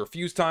the longer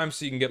fuse time,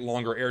 so you can get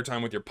longer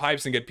airtime with your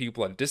pipes and get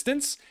people at a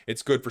distance.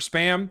 It's good for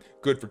spam,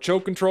 good for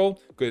choke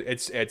control. Good.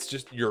 It's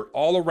just your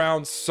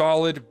all-around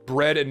solid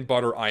bread and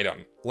butter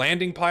item.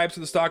 Landing pipes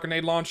with the stock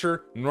grenade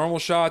launcher, normal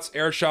shots,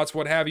 air shots,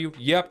 what have you.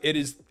 Yep, it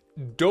is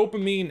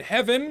dopamine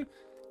heaven,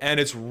 and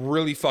it's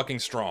really fucking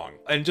strong.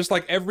 And just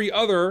like every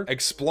other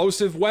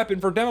explosive weapon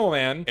for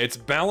Demoman, it's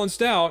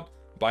balanced out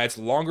by its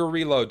longer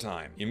reload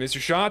time. You miss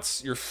your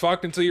shots, you're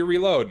fucked until you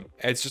reload.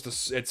 It's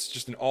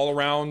just an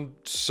all-around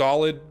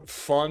solid,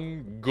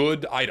 fun,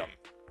 good item.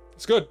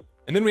 It's good.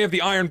 And then we have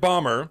the Iron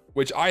Bomber,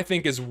 which I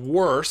think is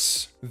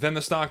worse than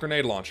the stock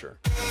grenade launcher.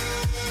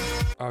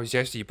 Oh,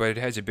 Zesty, but it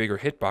has a bigger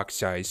hitbox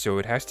size, so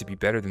it has to be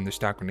better than the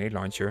stock grenade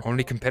launcher.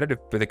 Only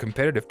the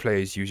competitive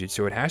players use it,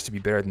 so it has to be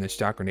better than the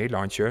stock grenade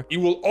launcher.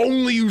 You will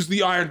only use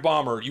the Iron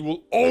Bomber. You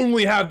will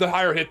only have the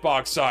higher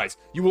hitbox size.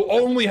 You will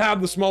only have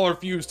the smaller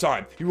fuse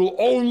time. You will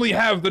only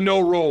have the no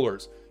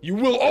rollers. You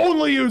will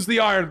only use the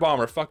Iron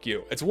Bomber. Fuck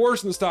you. It's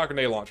worse than the stock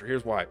grenade launcher.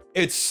 Here's why.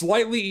 It's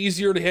slightly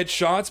easier to hit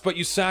shots, but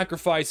you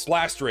sacrifice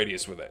blast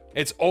radius with it.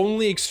 It's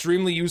only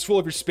extremely useful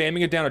if you're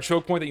spamming it down a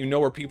choke point that you know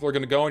where people are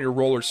going to go and your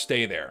rollers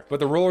stay there. But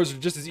the rollers are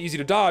just as easy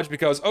to dodge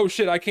because, oh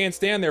shit, I can't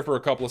stand there for a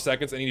couple of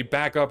seconds. I need to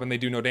back up and they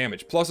do no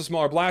damage. Plus a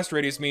smaller blast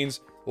radius means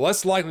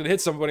less likely to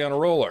hit somebody on a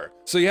roller.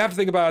 So you have to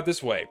think about it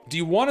this way. Do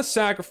you want to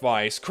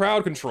sacrifice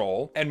crowd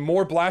control and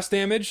more blast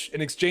damage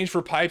in exchange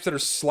for pipes that are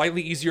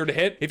slightly easier to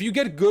hit? If you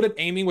get good at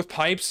aiming with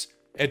pipes,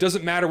 it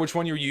doesn't matter which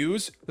one you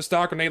use, the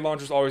stock grenade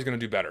launcher is always going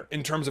to do better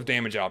in terms of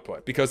damage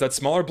output, because that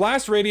smaller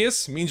blast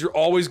radius means you're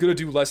always going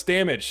to do less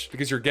damage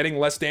because you're getting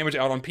less damage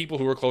out on people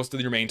who are close to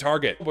your main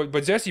target. But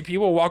Zesty,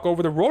 people walk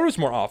over the rollers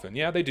more often.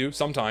 Yeah, they do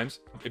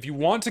sometimes. If you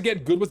want to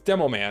get good with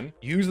Demoman,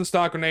 use the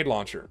stock grenade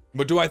launcher.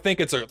 But do I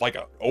think it's like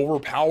a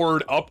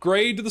overpowered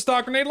upgrade to the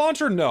stock grenade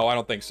launcher? No, I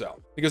don't think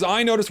so. Because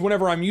I notice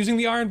whenever I'm using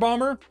the Iron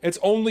Bomber, it's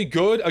only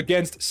good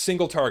against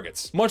single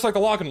targets, much like a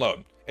lock and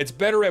load. It's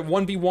better at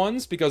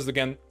 1v1s because,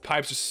 again,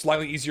 pipes are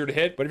slightly easier to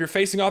hit. But if you're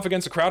facing off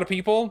against a crowd of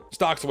people,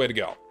 stock's the way to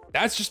go.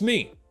 That's just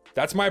me.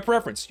 That's my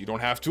preference. You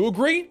don't have to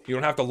agree. You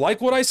don't have to like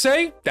what I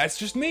say. That's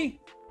just me.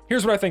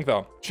 Here's what I think,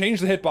 though.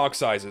 Change the hitbox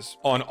sizes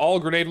on all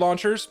grenade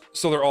launchers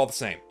so they're all the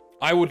same.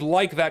 I would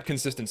like that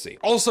consistency.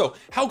 Also,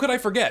 how could I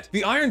forget?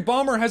 The Iron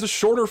Bomber has a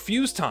shorter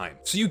fuse time,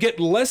 so you get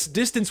less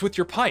distance with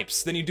your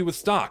pipes than you do with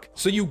stock.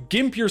 So you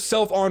gimp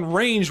yourself on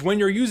range when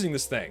you're using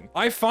this thing.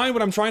 I find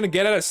when I'm trying to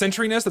get at a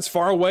sentry nest that's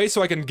far away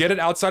so I can get it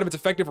outside of its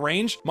effective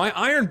range, my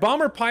Iron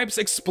Bomber pipes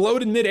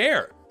explode in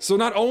midair. So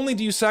not only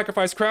do you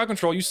sacrifice crowd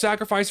control, you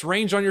sacrifice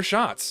range on your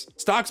shots.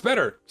 Stock's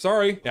better.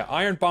 Sorry. Yeah,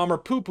 Iron Bomber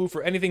poo-poo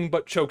for anything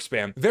but choke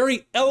spam.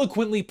 Very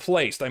eloquently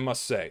placed, I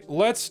must say.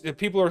 If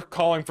people are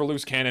calling for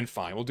loose cannon,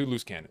 fine, we'll do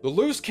loose cannon. The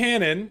loose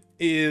cannon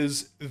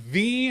is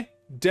the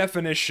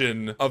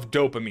definition of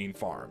dopamine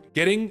farm.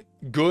 Getting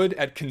good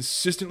at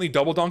consistently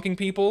double dunking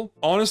people.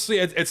 Honestly,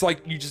 it's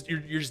like you're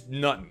just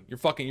nutting.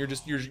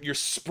 You're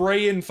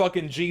spraying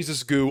fucking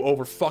Jesus goo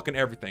over fucking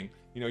everything.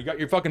 You know, you got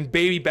your fucking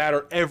baby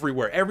batter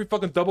everywhere. Every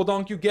fucking double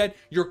dunk you get,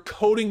 you're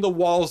coating the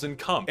walls in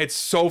cum. It's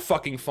so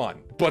fucking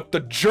fun. But the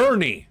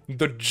journey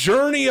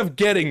of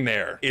getting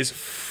there is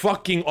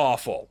fucking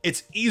awful.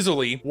 It's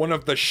easily one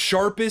of the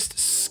sharpest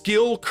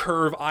skill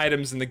curve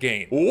items in the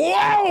game.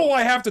 Whoa!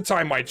 I have to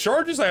time my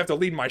charges. I have to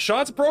lead my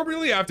shots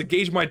appropriately. I have to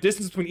gauge my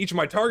distance between each of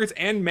my targets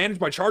and manage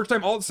my charge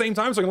time all at the same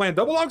time so I can land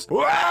double dunks.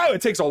 Wow!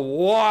 It takes a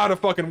lot of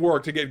fucking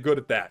work to get good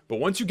at that. But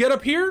once you get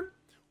up here,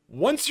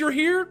 once you're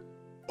here,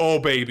 oh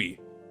baby,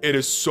 it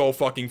is so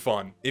fucking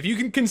fun. If you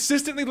can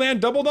consistently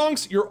land double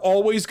dunks, you're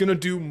always gonna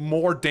do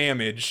more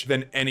damage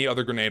than any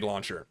other grenade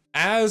launcher.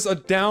 As a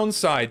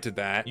downside to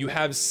that, you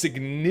have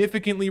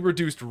significantly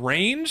reduced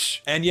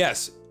range, and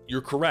yes,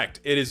 you're correct.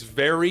 It is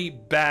very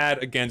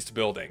bad against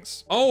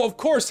buildings. Oh, of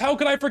course, how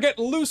could I forget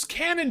loose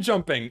cannon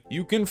jumping?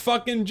 You can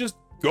fucking just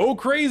go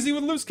crazy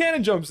with loose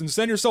cannon jumps and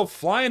send yourself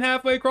flying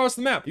halfway across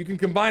the map. You can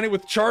combine it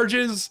with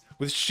charges,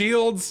 with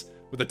shields,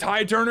 with a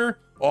tide turner.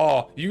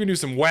 Oh, you can do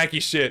some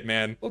wacky shit,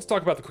 man. Let's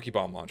talk about the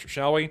Quickiebomb Launcher,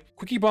 shall we?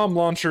 Quickiebomb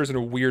Launcher is in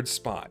a weird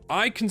spot.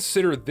 I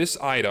consider this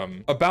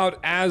item about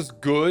as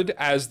good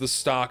as the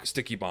stock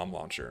Stickybomb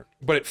Launcher,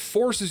 but it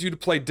forces you to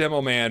play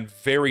Demoman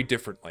very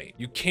differently.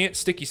 You can't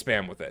sticky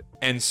spam with it.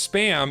 And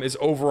spam is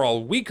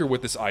overall weaker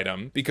with this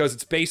item because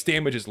its base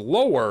damage is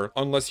lower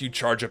unless you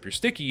charge up your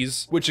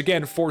stickies, which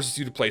again forces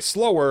you to play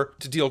slower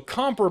to deal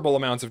comparable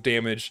amounts of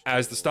damage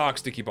as the stock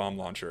Stickybomb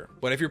Launcher.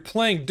 But if you're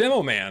playing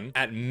Demoman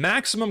at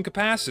maximum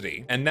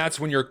capacity, and that's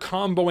when you're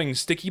comboing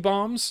sticky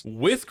bombs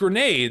with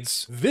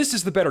grenades, this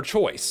is the better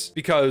choice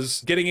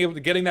because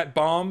getting that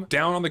bomb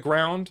down on the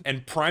ground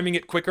and priming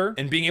it quicker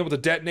and being able to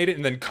detonate it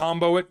and then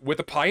combo it with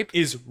a pipe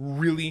is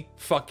really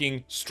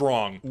fucking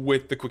strong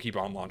with the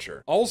Quickiebomb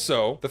Launcher.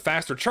 Also, the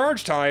faster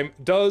charge time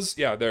does,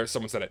 yeah, there,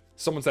 someone said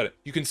it.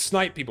 You can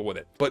snipe people with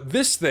it. But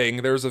this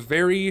thing, there's a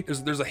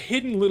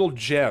hidden little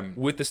gem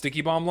with the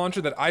Stickybomb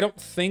Launcher that I don't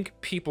think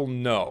people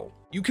know.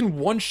 You can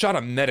one-shot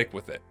a medic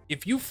with it.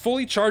 If you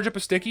fully charge up a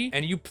sticky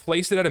and you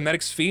place it at a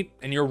medic's feet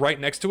and you're right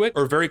next to it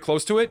or very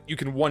close to it, you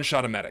can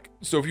one-shot a medic.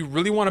 So if you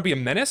really want to be a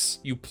menace,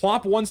 you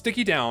plop one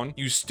sticky down,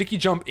 you sticky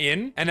jump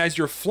in, and as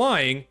you're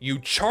flying, you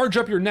charge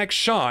up your next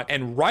shot,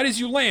 and right as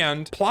you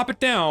land, plop it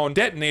down,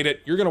 detonate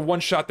it, you're gonna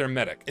one-shot their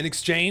medic. In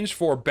exchange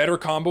for better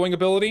comboing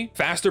ability,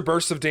 faster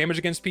bursts of damage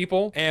against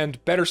people,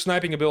 and better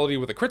sniping ability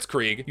with a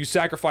Kritzkrieg, you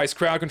sacrifice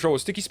crowd control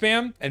with sticky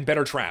spam and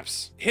better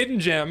traps.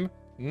 Hidden gem.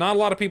 Not a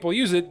lot of people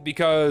use it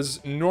because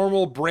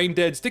normal brain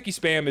dead sticky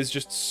spam is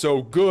just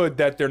so good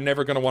that they're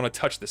never going to want to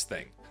touch this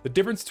thing. The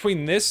difference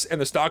between this and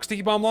the stock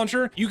Stickybomb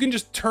Launcher, you can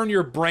just turn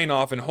your brain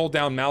off and hold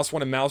down mouse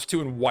 1 and mouse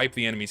 2 and wipe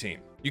the enemy team.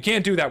 You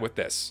can't do that with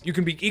this. You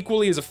can be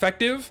equally as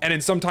effective and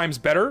in sometimes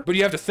better, but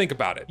you have to think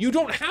about it. You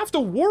don't have to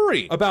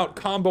worry about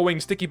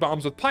comboing sticky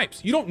bombs with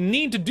pipes. You don't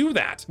need to do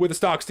that with a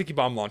stock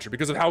Stickybomb Launcher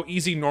because of how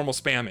easy normal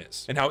spam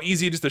is and how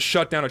easy it is to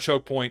shut down a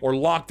choke point or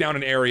lock down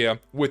an area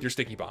with your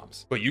sticky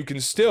bombs. But you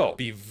can still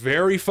be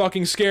very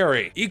fucking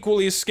scary,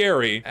 equally as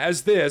scary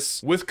as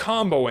this with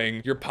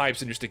comboing your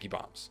pipes and your sticky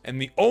bombs.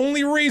 And the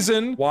only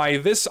reason why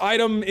this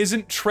item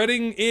isn't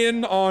treading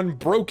in on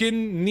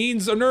broken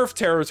needs a nerf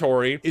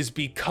territory is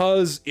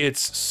because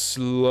it's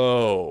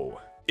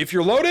slow. If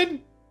you're loaded,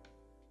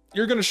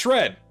 you're gonna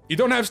shred. You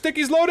don't have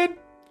stickies loaded,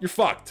 you're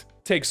fucked.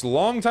 Takes a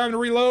long time to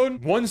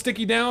reload. One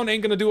sticky down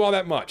ain't gonna do all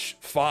that much.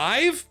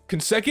 5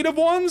 consecutive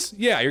ones?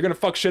 Yeah, you're gonna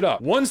fuck shit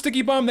up. One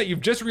sticky bomb that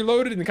you've just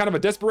reloaded in kind of a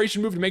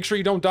desperation move to make sure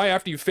you don't die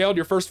after you failed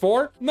your first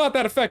 4? Not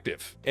that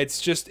effective. It's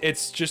just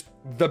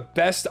the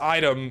best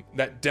item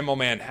that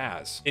Demoman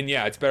has. And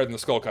yeah, it's better than the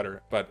Skullcutter,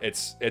 but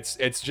it's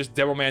just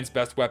Demoman's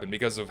best weapon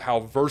because of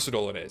how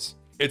versatile it is.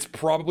 It's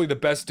probably the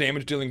best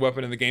damage dealing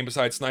weapon in the game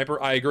besides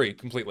Sniper. I agree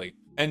completely.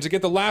 And to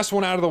get the last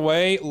one out of the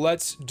way,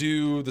 let's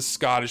do the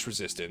Scottish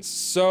Resistance.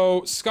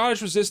 So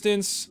Scottish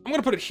Resistance, I'm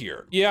gonna put it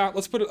here. Yeah,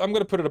 I'm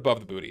gonna put it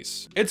above the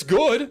Booties. It's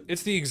good.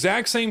 It's the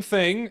exact same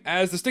thing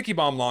as the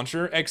Stickybomb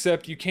Launcher,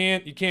 except you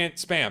can't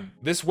spam.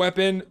 This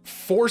weapon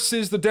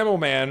forces the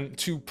Demoman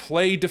to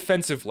play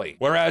defensively.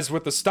 Whereas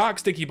with the stock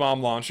Stickybomb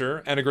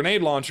Launcher and a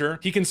grenade launcher,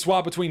 he can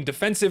swap between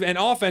defensive and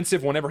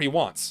offensive whenever he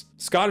wants.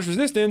 Scottish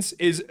Resistance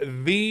is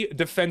the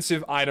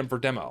defensive item for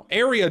demo.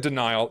 Area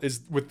denial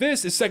is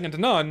second to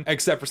none,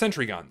 except for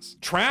sentry guns.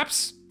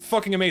 Traps,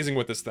 fucking amazing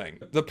with this thing.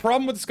 The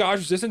problem with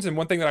Scottish Resistance, and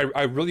one thing that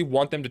I really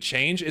want them to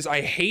change, is I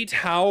hate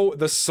how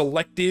the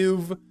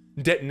selective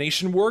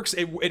detonation works.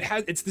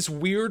 It's this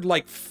weird,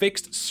 like,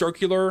 fixed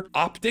circular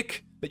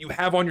optic that you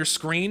have on your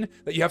screen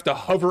that you have to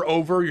hover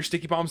over your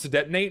sticky bombs to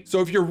detonate.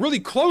 So if you're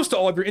really close to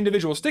all of your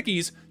individual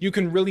stickies, you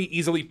can really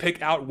easily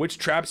pick out which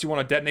traps you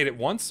want to detonate at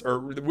once, or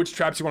which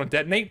traps you want to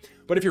detonate.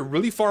 But if you're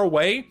really far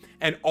away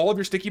and all of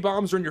your sticky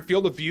bombs are in your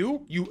field of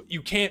view,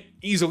 you can't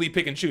easily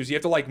pick and choose. You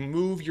have to like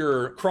move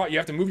your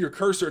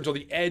cursor until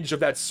the edge of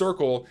that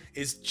circle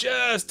is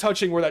just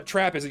touching where that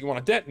trap is that you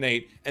want to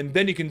detonate, and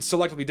then you can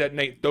selectively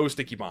detonate those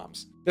sticky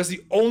bombs. That's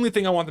the only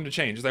thing I want them to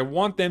change, is I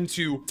want them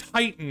to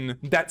tighten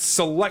that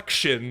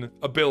selection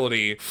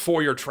ability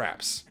for your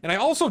traps. And I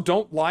also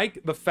don't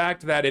like the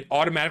fact that it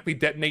automatically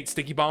detonates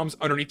sticky bombs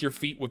underneath your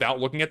feet without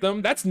looking at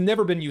them. That's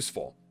never been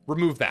useful.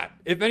 Remove that.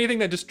 If anything,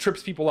 that just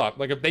trips people up.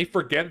 Like if they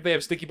forget that they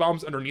have sticky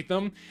bombs underneath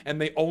them and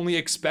they only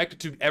expect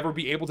to ever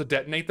be able to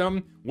detonate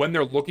them when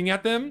they're looking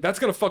at them, that's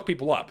gonna fuck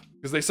people up.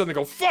 Because they suddenly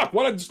go, fuck,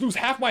 why did I just lose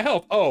half my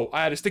health? Oh,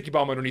 I had a sticky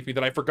bomb underneath me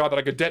that I forgot that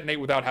I could detonate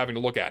without having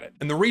to look at it.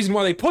 And the reason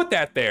why they put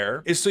that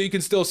there is so you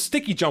can still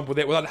sticky jump with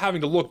it without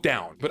having to look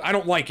down. But I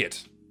don't like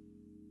it.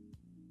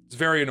 It's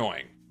very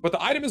annoying. But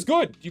the item is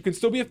good. You can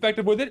still be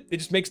effective with it. It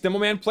just makes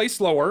Demoman play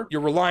slower.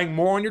 You're relying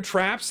more on your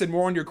traps and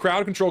more on your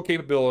crowd control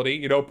capability,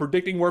 you know,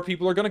 predicting where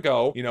people are going to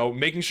go, you know,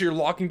 making sure you're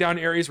locking down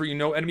areas where you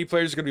know enemy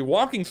players are going to be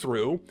walking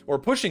through or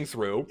pushing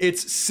through.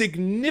 It's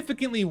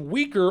significantly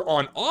weaker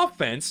on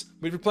offense,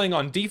 but if you're playing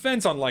on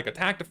defense, on like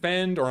attack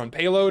defend or on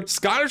payload,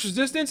 Scottish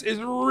resistance is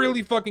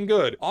really fucking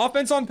good.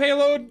 Offense on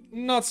payload,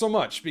 not so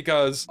much,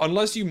 because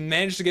unless you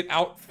manage to get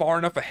out far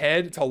enough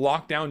ahead to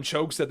lock down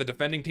chokes that the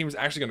defending team is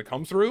actually going to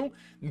come through,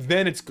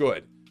 then it's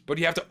good. But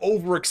you have to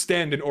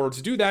overextend in order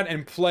to do that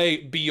and play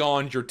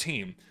beyond your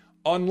team.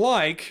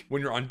 Unlike when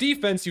you're on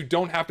defense, you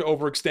don't have to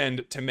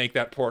overextend to make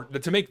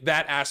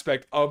that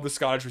aspect of the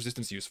Scottish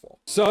resistance useful.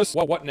 So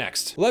what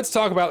next? Let's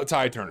talk about the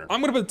Tide Turner. I'm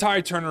gonna put the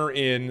Tide Turner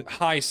in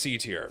high C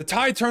tier. The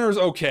Tide Turner is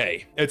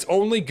okay. It's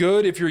only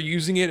good if you're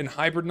using it in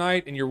Hybrid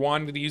Knight and you're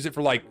wanting to use it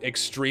for like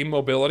extreme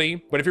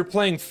mobility. But if you're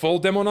playing full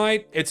Demo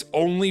Knight, it's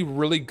only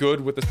really good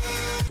with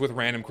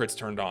random crits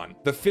turned on.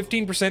 The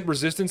 15%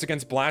 resistance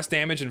against blast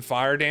damage and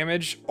fire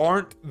damage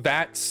aren't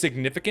that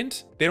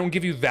significant. They don't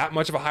give you that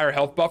much of a higher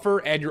health buffer,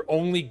 and you're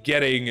only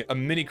getting a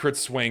mini crit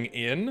swing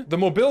in. The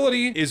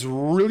mobility is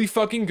really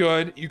fucking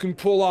good. You can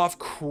pull off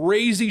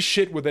crazy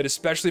shit with it,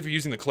 especially if you're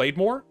using the Claidheamh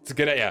Mohr.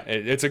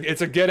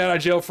 It's a get out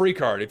of jail free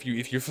card. If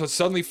you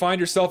suddenly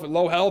find yourself at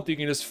low health, you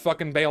can just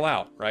fucking bail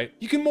out, right?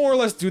 You can more or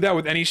less do that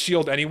with any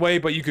shield anyway,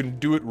 but you can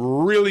do it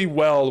really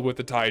well with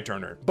the Tide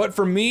Turner. But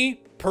for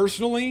me,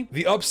 personally,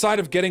 the upside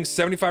of getting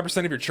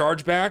 75% of your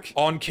charge back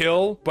on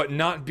kill, but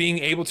not being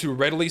able to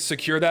readily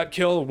secure that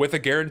kill with a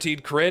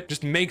guaranteed crit,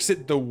 just makes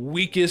it the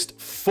weakest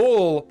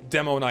full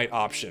Demo Knight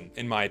option,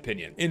 in my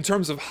opinion. In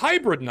terms of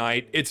Hybrid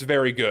Knight, it's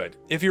very good.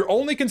 If you're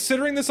only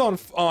considering this on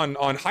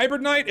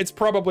Hybrid Knight, it's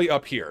probably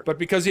up here. But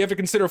because you have to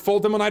consider full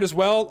Demo Knight as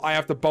well, I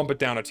have to bump it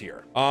down a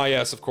tier. Ah,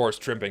 yes, of course,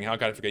 trimping. How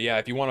could I forget? Yeah,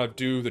 if you want to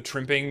do the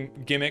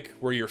trimping gimmick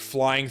where you're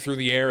flying through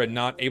the air and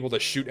not able to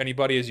shoot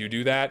anybody as you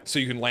do that, so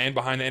you can land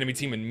behind the enemy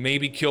team and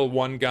maybe kill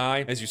one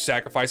guy as you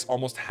sacrifice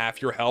almost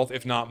half your health,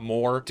 if not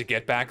more, to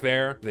get back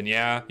there, then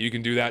yeah, you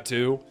can do that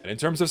too. And in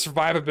terms of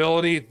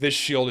survivability, this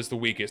shield is the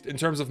weakest. In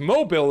terms of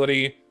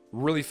mobility,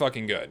 really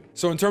fucking good.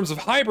 So in terms of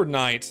Hybrid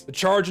Knight, the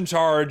Chargin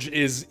Targe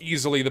is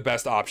easily the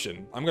best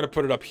option. I'm gonna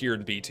put it up here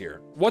in B tier.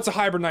 What's a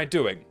Hybrid Knight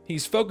doing?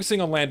 He's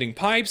focusing on landing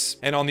pipes,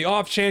 and on the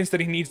off chance that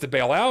he needs to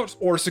bail out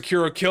or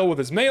secure a kill with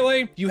his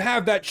melee, you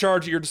have that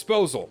charge at your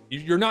disposal.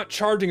 You're not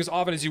charging as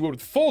often as you would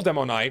with full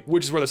Demo Knight,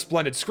 which is where the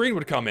Splendid screen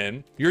would come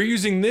in. You're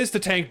using this to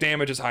tank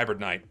damage as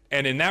Hybrid Knight.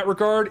 And in that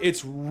regard,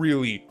 it's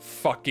really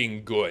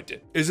fucking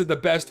good. Is it the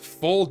best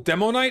full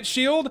Demo Knight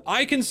shield?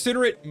 I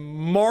consider it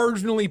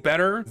marginally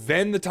better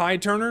than the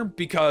Tide Turner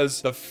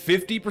because the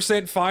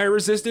 50% fire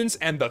resistance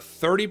and the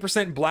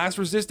 30% blast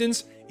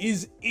resistance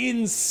is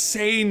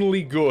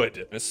insanely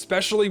good,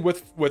 especially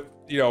with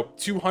you know,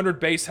 200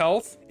 base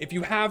health. If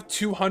you have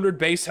 200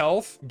 base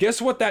health,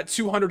 guess what that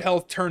 200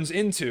 health turns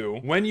into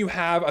when you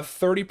have a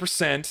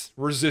 30%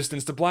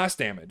 resistance to blast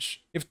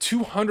damage? You have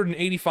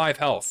 285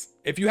 health.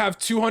 If you have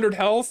 200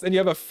 health and you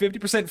have a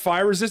 50%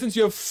 fire resistance,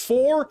 you have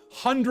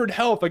 400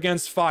 health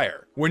against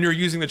fire when you're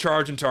using the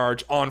Chargin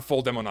Targe on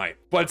full Demo Knight.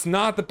 But it's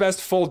not the best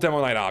full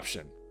Demo Knight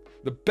option.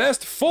 The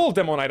best full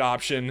Demo Knight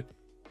option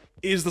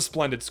is the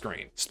Splendid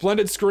screen.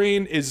 Splendid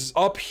screen is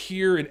up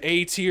here in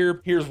A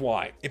tier. Here's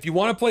why. If you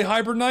want to play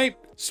Hybrid Knight,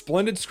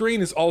 Splendid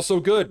screen is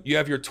also good. You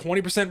have your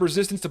 20%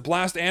 resistance to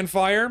blast and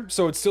fire,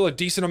 so it's still a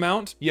decent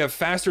amount. You have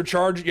faster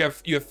charge, you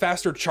have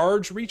faster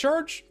charge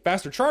recharge?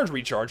 Faster charge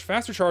recharge,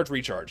 faster charge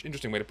recharge.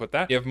 Interesting way to put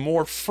that. You have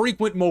more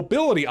frequent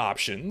mobility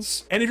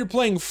options. And if you're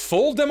playing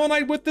full Demo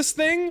Knight with this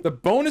thing, the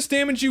bonus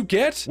damage you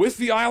get with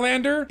the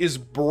Eyelander is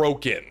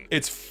broken.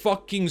 It's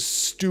fucking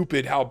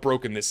stupid how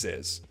broken this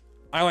is.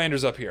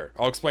 Eyelander's up here.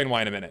 I'll explain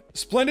why in a minute.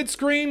 Splendid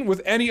screen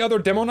with any other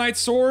Demo Knight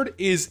sword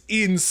is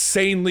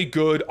insanely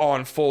good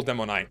on full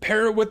Demo Knight.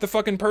 Pair it with the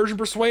fucking Persian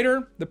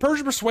Persuader. The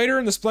Persian Persuader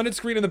and the Splendid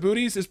screen and the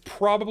Booties is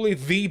probably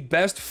the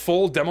best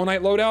full Demo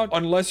Knight loadout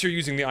unless you're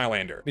using the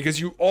Eyelander, because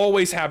you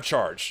always have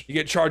charge. You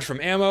get charge from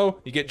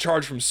ammo, you get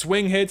charge from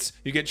swing hits,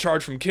 you get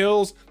charge from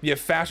kills, you have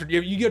faster,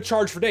 you get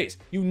charge for days.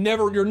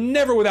 You're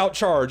never without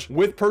charge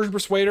with Persian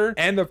Persuader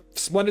and the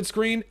Splendid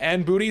screen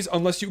and Booties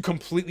unless you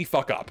completely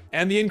fuck up.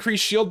 And the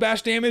increased shield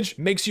bash damage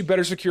makes you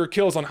better secure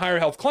kills on higher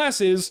health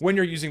classes when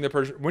you're using the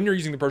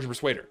Persian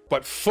Persuader.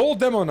 But full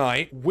Demo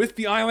Knight with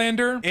the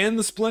Eyelander and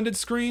the Splendid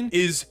screen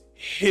is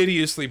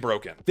hideously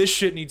broken. This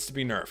shit needs to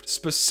be nerfed.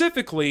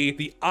 Specifically,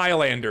 the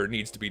Eyelander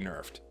needs to be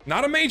nerfed.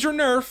 Not a major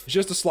nerf,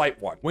 just a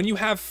slight one. When you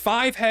have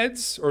 5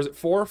 heads, or is it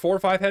 4 or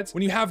 5 heads?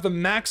 When you have the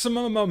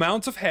maximum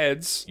amount of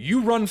heads,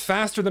 you run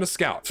faster than a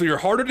scout. So you're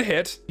harder to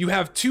hit. You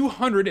have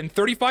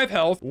 235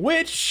 health,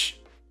 which,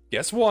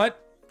 guess what?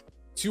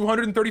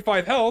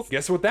 235 health,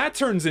 guess what that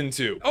turns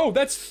into? Oh,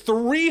 that's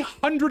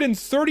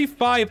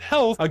 335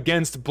 health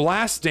against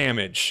blast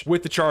damage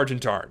with the Chargin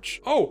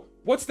Targe. Oh,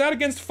 What's that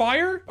against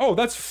fire? Oh,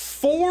 that's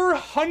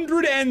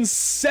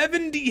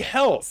 470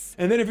 health.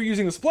 And then if you're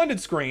using the Splendid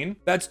screen,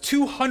 that's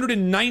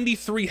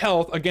 293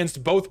 health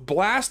against both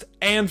blast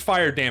and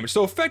fire damage.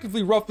 So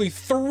effectively roughly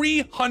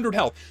 300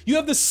 health. You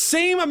have the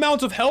same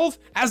amount of health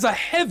as a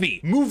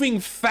heavy, moving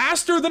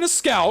faster than a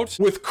scout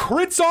with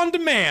crits on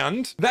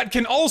demand that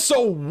can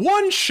also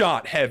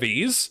one-shot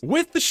heavies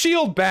with the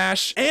shield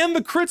bash and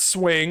the crit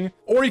swing,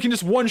 or you can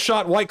just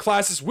one-shot light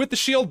classes with the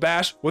shield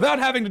bash without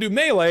having to do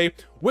melee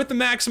with the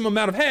maximum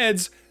amount of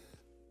heads.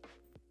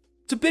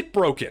 It's a bit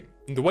broken.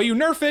 The way you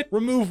nerf it,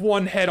 remove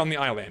one head on the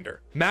Eyelander.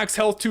 Max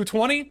health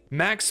 220,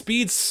 max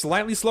speed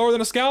slightly slower than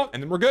a scout,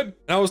 and then we're good.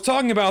 And I was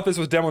talking about this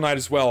with Demo Knight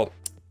as well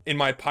in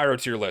my pyro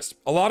tier list.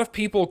 A lot of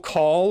people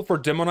call for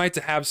Demo Knight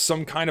to have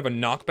some kind of a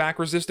knockback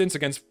resistance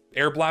against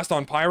Air Blast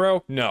on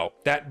Pyro. No,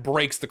 that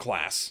breaks the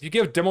class. If you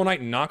give Demo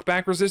Knight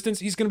knockback resistance,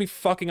 he's gonna be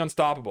fucking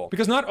unstoppable.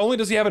 Because not only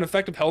does he have an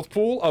effective health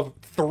pool of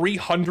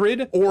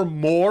 300 or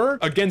more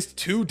against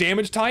 2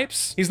 damage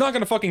types, he's not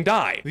gonna fucking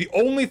die. The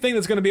only thing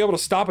that's gonna be able to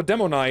stop a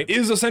Demo Knight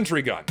is a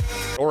sentry gun.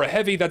 Or a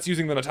heavy that's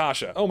using the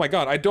Natasha. Oh my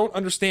god, I don't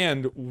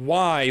understand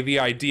why the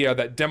idea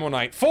that Demo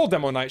Knight, full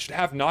Demo Knight, should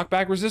have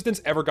knockback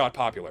resistance ever got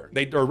popular.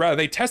 They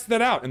tested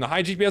that out in the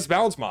high GPS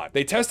balance mod.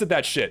 They tested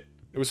that shit.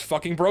 It was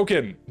fucking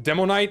broken.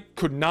 Demo Knight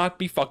could not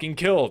be fucking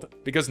killed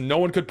because no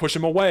one could push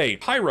him away.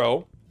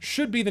 Pyro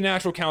should be the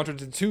natural counter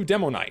to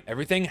Demo Knight.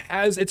 Everything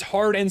has its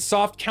hard and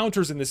soft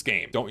counters in this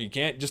game. You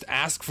can't just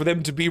ask for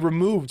them to be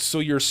removed so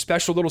your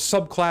special little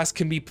subclass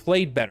can be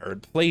played better,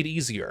 played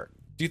easier.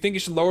 Do you think you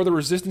should lower the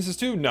resistances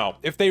too? No.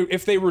 If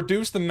they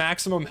reduce the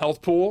maximum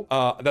health pool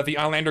that the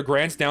Eyelander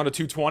grants down to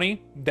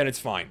 220, then it's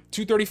fine.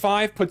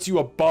 235 puts you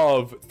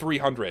above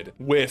 300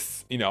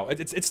 with, you know,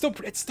 it's still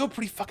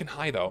pretty fucking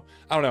high though.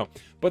 I don't know.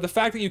 But the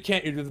fact that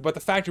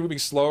you're moving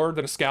slower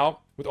than a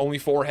scout with only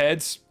 4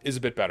 heads is a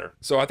bit better.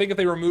 So I think if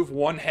they remove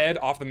 1 head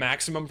off the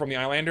maximum from the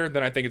Eyelander,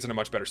 then I think it's in a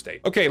much better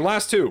state. Okay,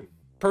 last 2.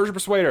 Persian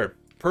Persuader.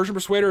 Persian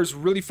Persuader is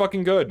really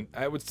fucking good.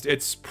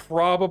 It's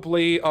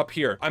probably up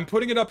here. I'm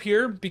putting it up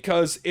here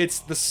because it's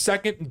the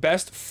second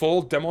best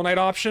full Demo Knight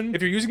option.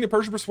 If you're using the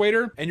Persian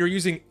Persuader and you're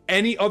using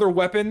any other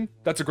weapon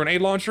that's a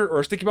grenade launcher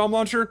or a Stickybomb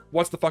Launcher,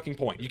 what's the fucking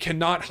point? You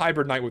cannot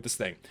Hybrid Knight with this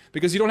thing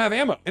because you don't have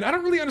ammo. And I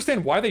don't really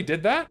understand why they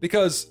did that,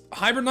 because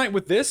Hybrid Knight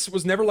with this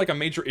was never like a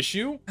major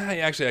issue.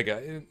 Actually,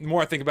 the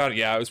more I think about it,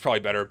 yeah, it was probably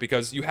better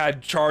because you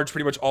had charge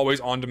pretty much always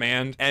on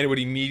demand and it would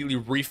immediately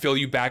refill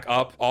you back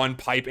up on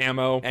pipe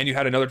ammo, and you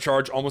had another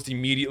charge almost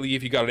immediately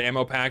if you got an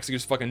ammo pack, so you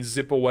just fucking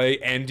zip away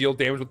and deal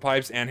damage with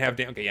pipes and have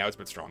damage. Okay, yeah, it's a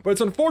bit strong. But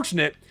it's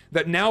unfortunate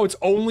that now it's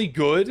only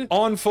good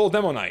on full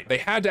Demo Knight. They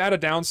had to add a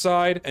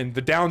downside, and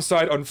the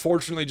downside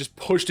unfortunately just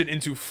pushed it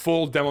into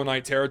full Demo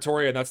Knight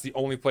territory, and that's the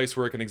only place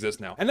where it can exist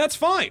now. And that's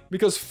fine,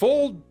 because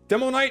full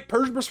Demo Knight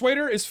Persian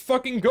Persuader is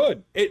fucking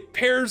good. It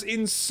pairs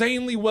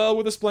insanely well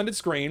with a Splendid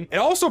screen. It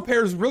also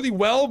pairs really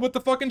well with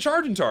the fucking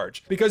Chargin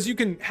Targe, because you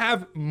can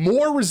have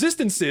more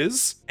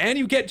resistances, and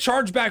you get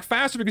charged back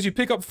faster because you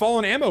pick up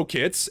fallen ammo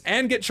kits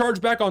and get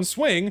charged back on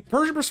swing.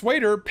 Persian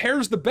Persuader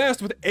pairs the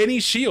best with any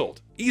shield.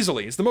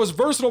 Easily. It's the most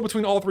versatile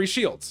between all 3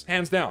 shields,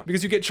 hands down,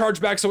 because you get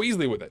charged back so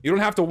easily with it. You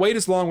don't have to wait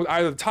as long with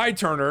either the Tide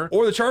Turner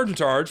or the Chargin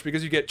Targe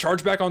because you get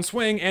charged back on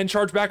swing and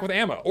charged back with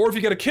ammo. Or if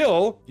you get a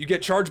kill, you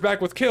get charged back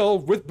with kill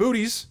with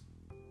booties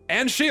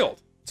and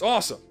shield. It's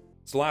awesome.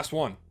 It's the last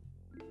one.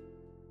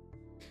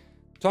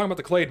 Talking about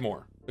the Claidheamh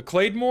Mohr. The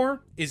Claidheamh Mohr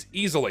is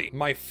easily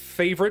my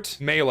favorite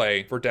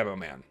melee for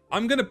Demoman.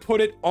 I'm gonna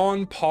put it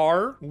on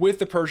par with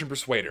the Persian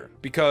Persuader,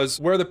 because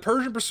where the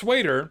Persian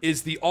Persuader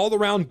is the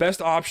all-around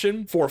best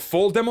option for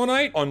full Demo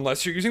Knight,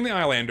 unless you're using the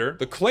Eyelander,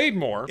 the Claidheamh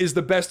Mohr is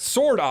the best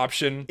sword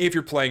option if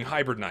you're playing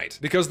Hybrid Knight,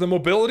 because the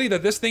mobility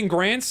that this thing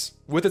grants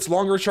with its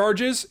longer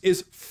charges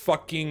is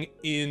fucking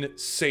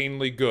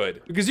insanely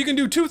good. Because you can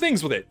do 2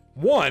 things with it.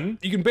 One,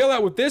 you can bail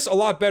out with this a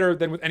lot better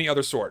than with any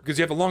other sword, because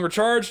you have a longer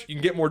charge, you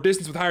can get more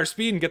distance with higher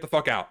speed and get the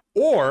fuck out.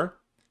 Or,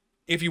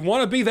 if you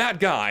want to be that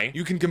guy,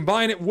 you can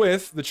combine it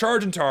with the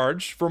Chargin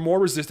Targe for more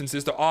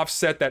resistances to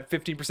offset that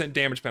 15%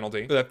 damage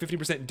penalty, or that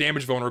 15%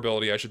 damage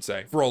vulnerability, I should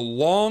say, for a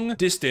long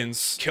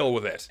distance kill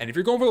with it. And if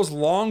you're going for those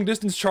long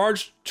distance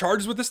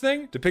charges with this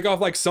thing, to pick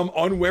off like some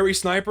unwary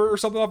sniper or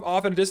something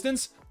off at a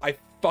distance, I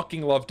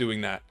fucking love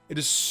doing that. It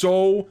is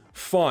so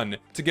fun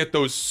to get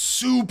those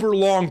super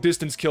long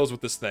distance kills with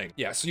this thing.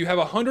 Yeah, so you have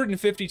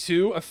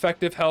 152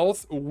 effective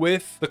health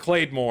with the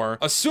Claidheamh Mohr,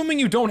 assuming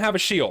you don't have a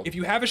shield. If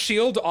you have a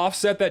shield to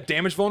offset that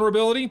damage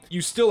vulnerability,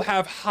 you still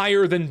have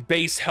higher than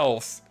base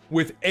health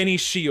with any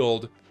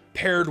shield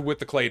paired with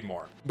the Claidheamh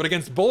Mohr. But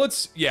against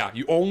bullets, yeah,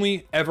 you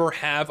only ever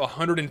have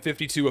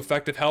 152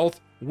 effective health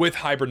with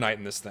Hybrid Knight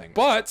in this thing.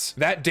 But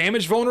that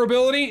damage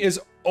vulnerability is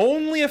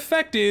only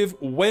effective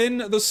when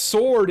the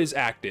sword is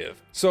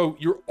active. So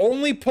you're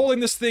only pulling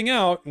this thing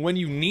out when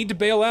you need to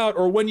bail out,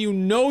 or when you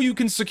know you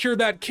can secure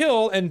that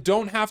kill and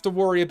don't have to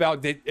worry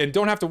about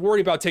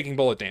taking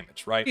bullet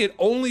damage, right? It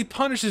only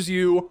punishes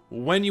you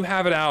when you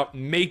have it out,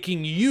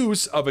 making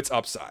use of its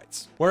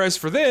upsides. Whereas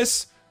for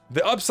this,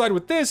 The upside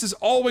with this is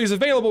always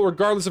available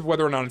regardless of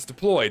whether or not it's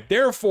deployed.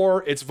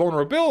 Therefore, its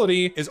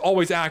vulnerability is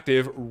always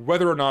active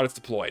whether or not it's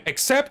deployed.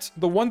 Except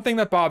the one thing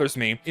that bothers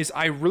me is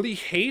I really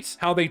hate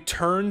how they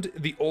turned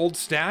the old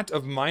stat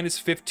of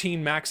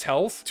 -15 max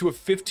health to a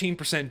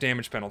 15%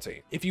 damage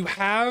penalty. If you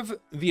have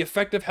the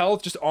effective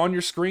health just on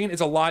your screen,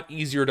 it's a lot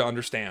easier to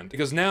understand,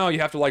 because now you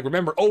have to like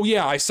remember, oh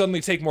yeah, I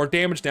suddenly take more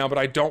damage now, but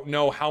I don't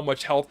know how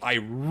much health I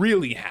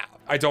really have.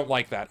 I don't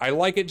like that. I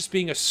like it just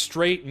being a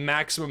straight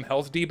maximum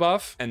health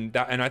debuff, and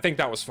I think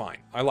that was fine.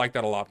 I like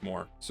that a lot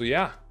more. So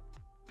yeah,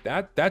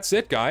 that's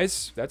it,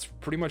 guys. That's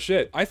pretty much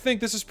it. I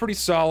think this is pretty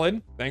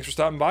solid. Thanks for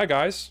stopping by,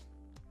 guys.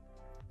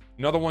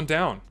 Another one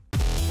down.